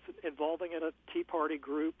was involving in a Tea Party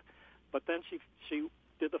group, but then she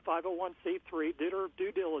did the 501c3, did her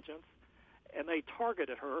due diligence, and they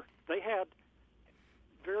targeted her. They had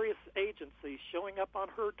various agencies showing up on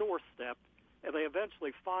her doorstep, and they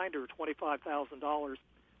eventually fined her $25,000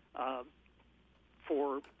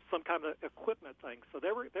 for some kind of equipment thing. So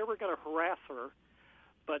they were going to harass her,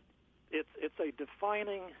 but it's a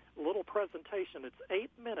defining little presentation. It's 8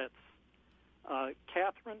 minutes.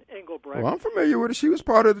 Catherine Engelbrecht. Well, I'm familiar with her. She was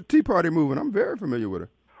part of the Tea Party movement. I'm very familiar with her.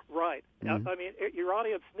 Right. Mm-hmm. I mean, your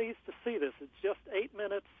audience needs to see this. It's just 8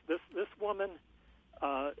 minutes. This woman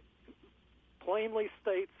plainly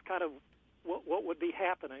states kind of what would be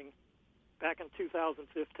happening back in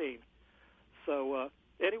 2015. So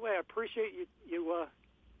anyway, I appreciate you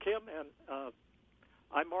Kim, and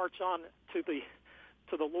I march on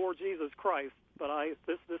to the Lord Jesus Christ. But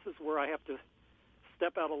this is where I have to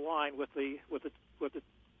step out of line with the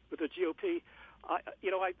GOP.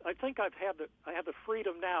 I think I have the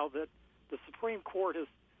freedom now that the Supreme Court has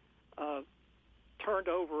turned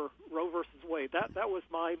over Roe versus Wade. That was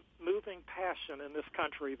my moving passion in this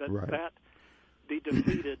country, that be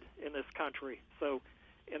defeated in this country. So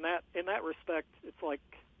in that respect, it's like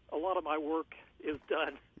a lot of my work is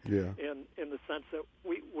done. Yeah. In the sense that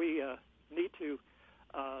we need to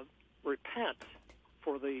repent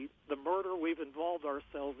for the murder we've involved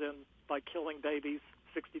ourselves in by killing babies,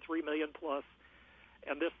 63 million plus,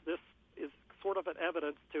 and this is sort of an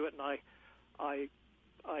evidence to it, and I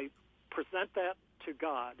present that to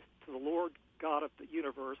God, to the Lord God of the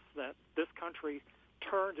universe, that this country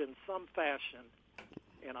turned in some fashion,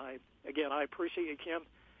 and I appreciate you, Kim,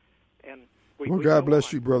 and God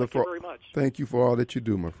bless you, brother. Thank you very much. Thank you for all that you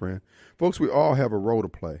do, my friend. Folks, we all have a role to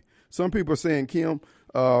play. Some people are saying, Kim,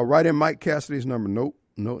 write in Mike Cassidy's number. Nope.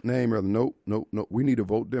 No name, rather. Nope. We need to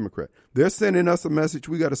vote Democrat. They're sending us a message.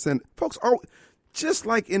 We got to send. Folks, just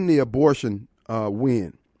like in the abortion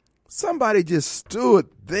win, somebody just stood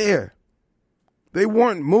there. They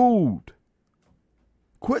weren't moved.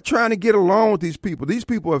 Quit trying to get along with these people. These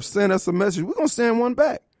people have sent us a message. We're going to send one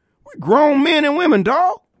back. We're grown men and women,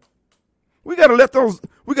 dog. We got to let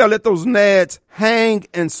those nads hang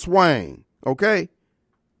and swing, okay?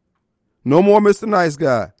 No more Mr. Nice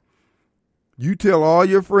Guy. You tell all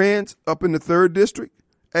your friends up in the 3rd District,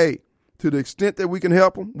 hey, to the extent that we can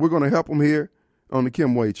help them, we're going to help them here on the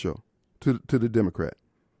Kim Wade Show to the Democrat.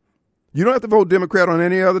 You don't have to vote Democrat on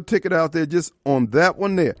any other ticket out there, just on that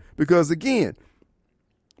one there. Because, again,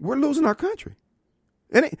 we're losing our country.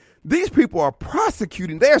 And these people are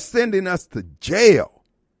prosecuting. They're sending us to jail.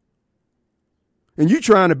 And you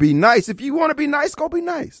trying to be nice. If you want to be nice, go be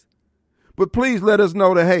nice. But please let us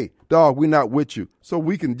know that, hey, dog, we're not with you. So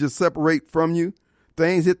we can just separate from you.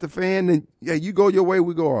 Things hit the fan, and yeah, you go your way,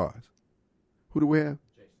 we go ours. Who do we have?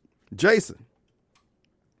 Jason.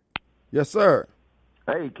 Yes, sir.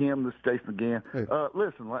 Hey, Kim, this is Jason again. Hey.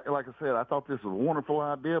 Listen, like I said, I thought this was a wonderful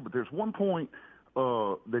idea, but there's one point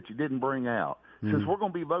that you didn't bring out. Since we're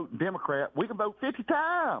going to be voting Democrat, we can vote 50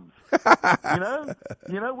 times.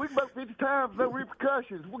 you know, we can vote 50 times, no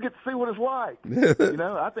repercussions. We'll get to see what it's like.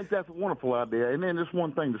 I think that's a wonderful idea. And then just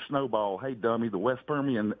one thing to snowball. Hey, dummy, the West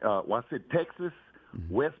Permian, I said Texas,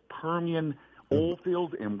 West Permian oil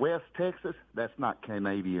fields in West Texas, that's not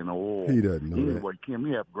Canadian oil. He doesn't know that. Anyway, Kim,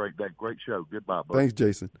 you have that great show. Goodbye, buddy. Thanks,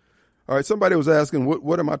 Jason. All right, somebody was asking,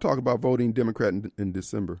 what am I talking about voting Democrat in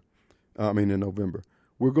November?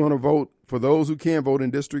 We're going to vote for those who can vote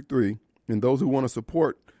in District 3 and those who want to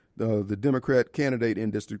support the Democrat candidate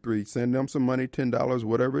in District 3. Send them some money, $10,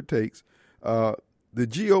 whatever it takes. The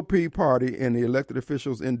GOP party and the elected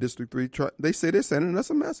officials in District 3, they say they're sending us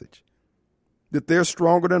a message that they're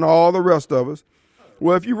stronger than all the rest of us.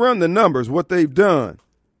 Well, if you run the numbers, what they've done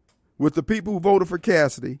with the people who voted for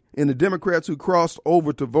Cassidy and the Democrats who crossed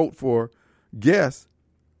over to vote for Guess,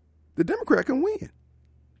 the Democrat can win.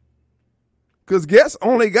 Because Guest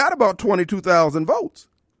only got about 22,000 votes.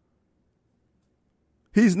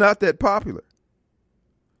 He's not that popular.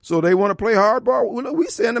 So they want to play hardball. We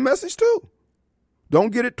send a message too.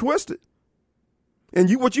 Don't get it twisted. And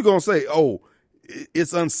what you going to say? Oh,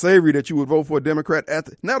 it's unsavory that you would vote for a Democrat.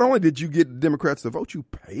 Not only did you get the Democrats to vote, you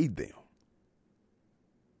paid them.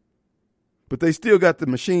 But they still got the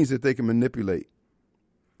machines that they can manipulate.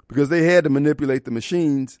 Because they had to manipulate the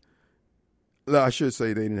machines. I should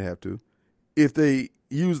say they didn't have to. If they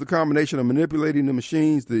use the combination of manipulating the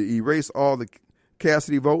machines to erase all the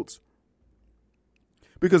Cassidy votes,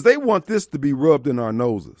 because they want this to be rubbed in our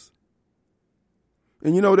noses.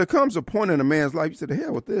 And, there comes a point in a man's life, you say, the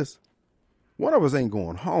hell with this. One of us ain't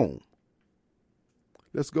going home.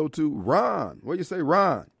 Let's go to Ron. What do you say,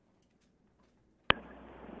 Ron?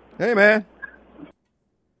 Hey, man.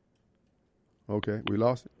 Okay, we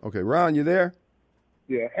lost it. Okay, Ron, you there?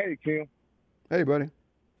 Yeah. Hey, Kim. Hey, buddy.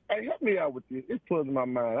 Hey, help me out with this. It's puzzling my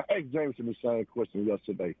mind. I asked Jameson the same question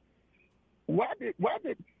yesterday. Why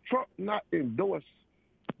did Trump not endorse?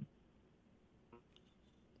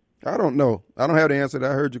 I don't know. I don't have the answer. I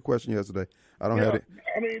heard your question yesterday. I don't have it.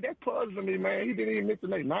 I mean, that's puzzling me, man. He didn't even mention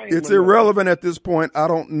their name. It's irrelevant at this point. I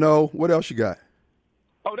don't know. What else you got?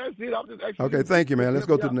 Oh, that's it. I'm just asking. Okay, thank you, man. Let's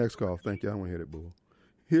go to the next call. Thank you. I don't want to hear that bull.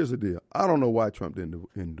 Here's the deal. I don't know why Trump didn't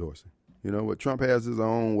endorse him. You know what? Trump has his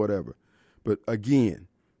own whatever. But again,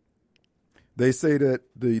 they say that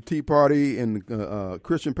the Tea Party and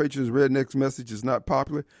Christian Patriots Rednecks message is not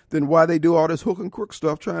popular. Then why they do all this hook and crook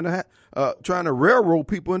stuff trying to railroad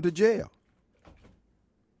people into jail?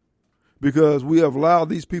 Because we have allowed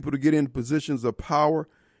these people to get in positions of power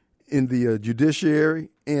in the judiciary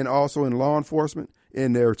and also in law enforcement,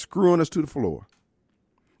 and they're screwing us to the floor.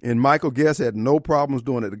 And Michael Guest had no problems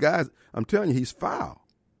doing it. The guy, I'm telling you, he's foul.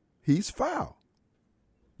 He's foul.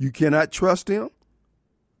 You cannot trust him.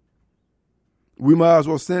 We might as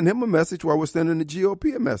well send him a message while we're sending the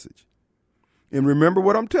GOP a message. And remember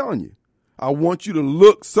what I'm telling you. I want you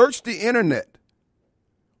to search the internet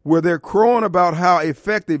where they're crowing about how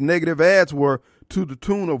effective negative ads were to the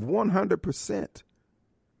tune of 100%.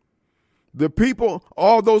 The people,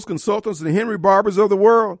 all those consultants, the Henry Barbers of the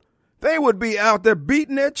world, they would be out there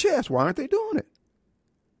beating their chest. Why aren't they doing it?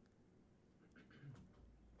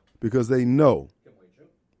 Because they know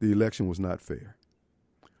the election was not fair.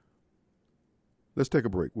 Let's take a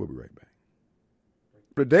break. We'll be right back.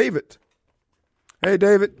 But David. Hey,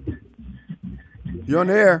 David. You're on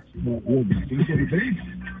the air.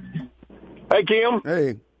 Hey, Kim.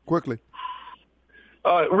 Hey, quickly.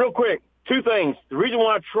 Real quick, two things. The reason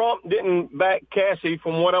why Trump didn't back Cassie,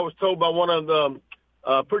 from what I was told by one of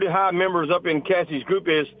the pretty high members up in Cassie's group,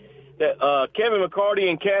 is that Kevin McCarthy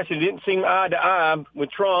and Cassie didn't seem eye to eye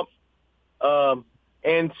with Trump.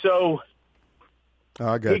 And so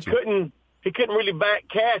he couldn't really back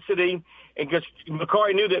Cassidy, and because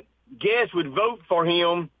McCarthy knew that Guest would vote for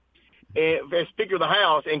him as Speaker of the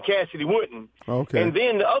House, and Cassidy wouldn't. Okay. And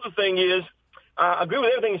then the other thing is, I agree with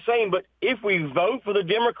everything he's saying, but if we vote for the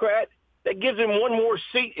Democrat, that gives him one more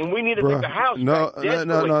seat, and we need to take the House back. No.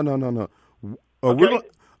 Okay.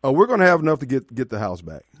 We're going to have enough to get the House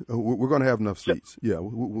back. We're going to have enough seats. Yeah,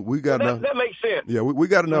 we got enough. That makes sense. Yeah, we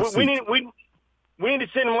got enough seats. We need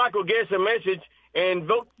to send Michael Guest a message and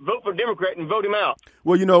vote for Democrat and vote him out.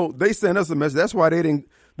 Well, they sent us a message. That's why they didn't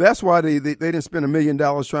spend $1 million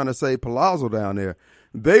trying to save Palazzo down there.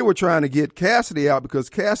 They were trying to get Cassidy out because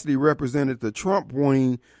Cassidy represented the Trump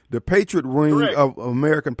wing, the patriot wing of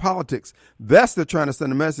American politics. That's they're trying to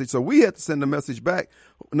send a message. So we had to send a message back,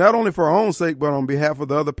 not only for our own sake, but on behalf of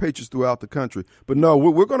the other patriots throughout the country. But no,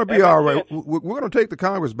 we're going to be all right. We're going to take the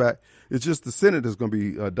Congress back. It's just the Senate is going to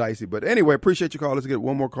be dicey. But anyway, appreciate your call. Let's get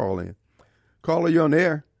one more call in. Caller, you're on the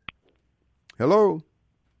air. Hello.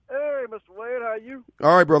 Hey, Mr. Wade, how you?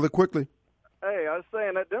 All right, brother, quickly. Hey, I was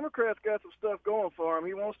saying that Democrats got some stuff going for him.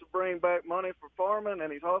 He wants to bring back money for farming,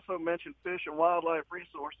 and he's also mentioned fish and wildlife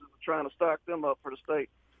resources and trying to stock them up for the state.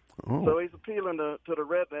 Oh. So he's appealing to the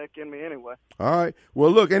redneck in me anyway. All right.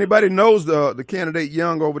 Well, look, anybody knows the candidate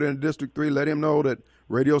Young over there in District 3, let him know that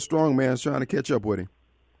Radio Strongman's trying to catch up with him.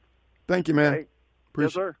 Thank you, man. Hey,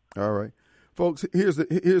 yes, sir. All right. Folks, here's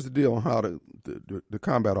the deal on how to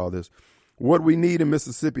combat all this. What we need in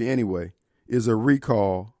Mississippi anyway is a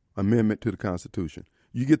recall amendment to the Constitution.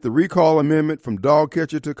 You get the recall amendment from dog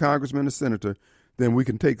catcher to congressman to senator, then we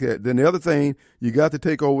can take that. Then the other thing, you got to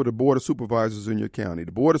take over the board of supervisors in your county.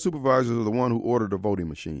 The board of supervisors are the one who order the voting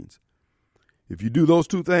machines. If you do those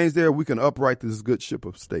two things there, we can upright this good ship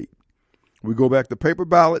of state. We go back to paper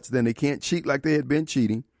ballots, then they can't cheat like they had been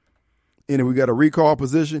cheating. And if we got a recall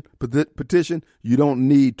petition, you don't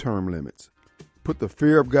need term limits. Put the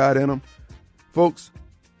fear of God in them. folks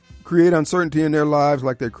create uncertainty in their lives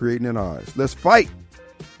like they're creating in ours. Let's fight.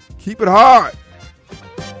 Keep it hard.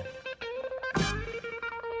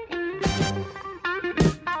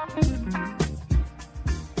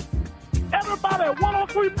 Everybody at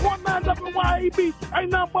 103.9 WYAB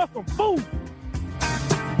ain't nothing but some fools.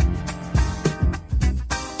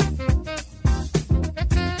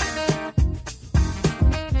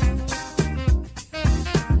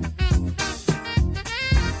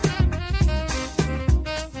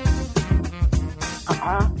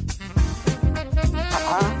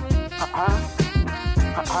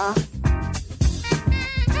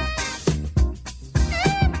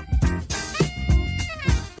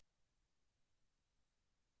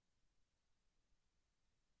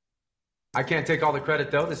 I can't take all the credit,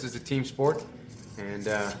 though. This is a team sport, and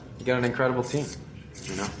you got an incredible team.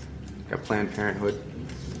 You know, got Planned Parenthood,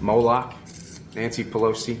 Moloch, Nancy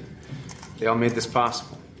Pelosi. They all made this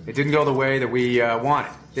possible. It didn't go the way that we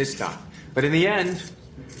wanted this time, but in the end,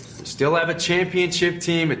 we still have a championship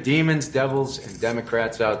team of demons, devils, and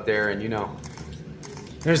Democrats out there, and you know,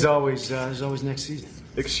 there's always next season.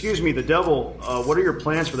 Excuse me, the devil. What are your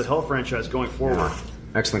plans for the Hell franchise going forward? Yeah.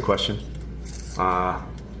 Excellent question.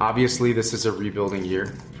 Obviously, this is a rebuilding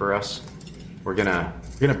year for us. We're gonna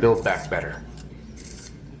build back better,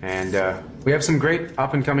 and we have some great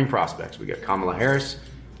up-and-coming prospects. We got Kamala Harris.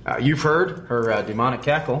 You've heard her demonic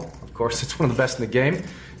cackle. Of course, it's one of the best in the game.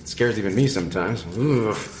 It scares even me sometimes.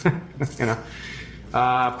 Ooh. You know.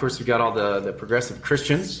 Of course, we got all the progressive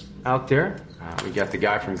Christians out there. We got the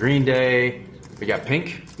guy from Green Day. We got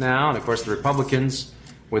Pink now, and of course the Republicans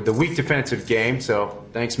with the weak defensive game. So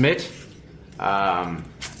thanks, Mitt.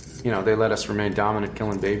 You know, they let us remain dominant,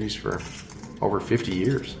 killing babies for over 50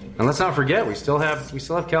 years. And let's not forget, we still have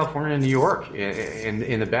California and New York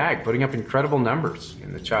in the bag, putting up incredible numbers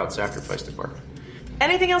in the child sacrifice department.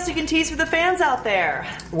 Anything else you can tease for the fans out there?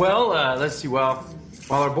 Well, let's see. Well,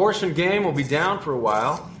 while our abortion game will be down for a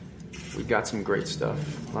while, we've got some great stuff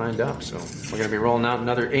lined up. So we're going to be rolling out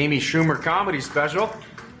another Amy Schumer comedy special.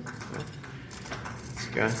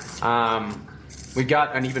 That's good. We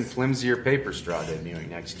got an even flimsier paper straw debuting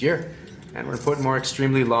next year. And we're putting more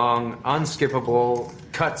extremely long, unskippable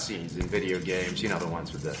cutscenes in video games. You know, the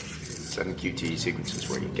ones with the 7 QT sequences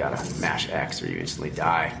where you gotta mash X or you instantly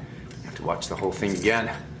die. You have to watch the whole thing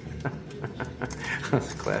again.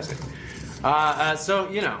 That's a classic. So,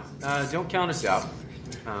 you know, don't count us out.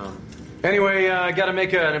 Anyway, I gotta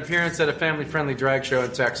make an appearance at a family-friendly drag show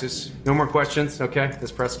in Texas. No more questions, okay?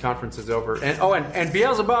 This press conference is over. And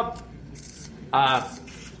Beelzebub,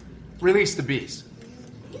 release the bees.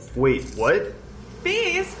 Wait, what?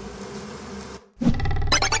 Bees?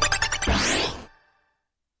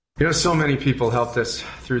 You know, so many people helped us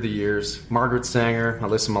through the years. Margaret Sanger,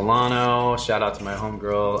 Alyssa Milano, shout out to my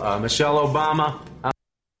homegirl, Michelle Obama.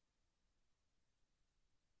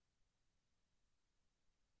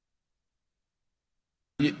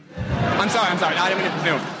 I'm sorry, I didn't mean to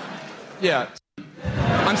presume. Yeah.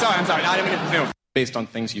 I'm sorry, I didn't mean to presume. Based on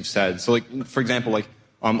things you've said. So, like, for example, like,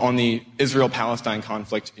 on the Israel-Palestine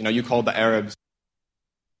conflict, you know, you called the Arabs.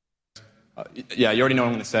 Yeah, you already know what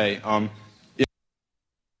I'm going to say. I'm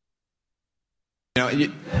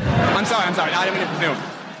sorry, I didn't mean to presume.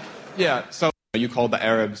 Yeah, so you called the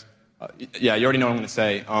Arabs. Yeah, you already know what I'm going to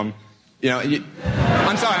say. I'm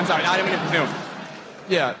sorry, I didn't mean to presume.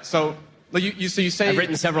 Yeah, so you say I've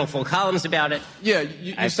written several full columns about it. Yeah,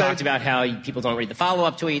 I've talked about how people don't read the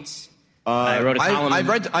follow-up tweets. I wrote a column.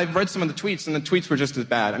 I've read some of the tweets, and the tweets were just as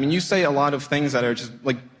bad. I mean, you say a lot of things that are just,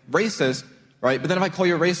 like, racist, right? But then if I call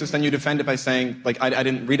you a racist, then you defend it by saying, like, I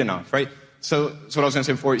didn't read enough, right? So what I was going to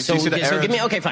say before. So you see the Arabs, give me, okay, fine.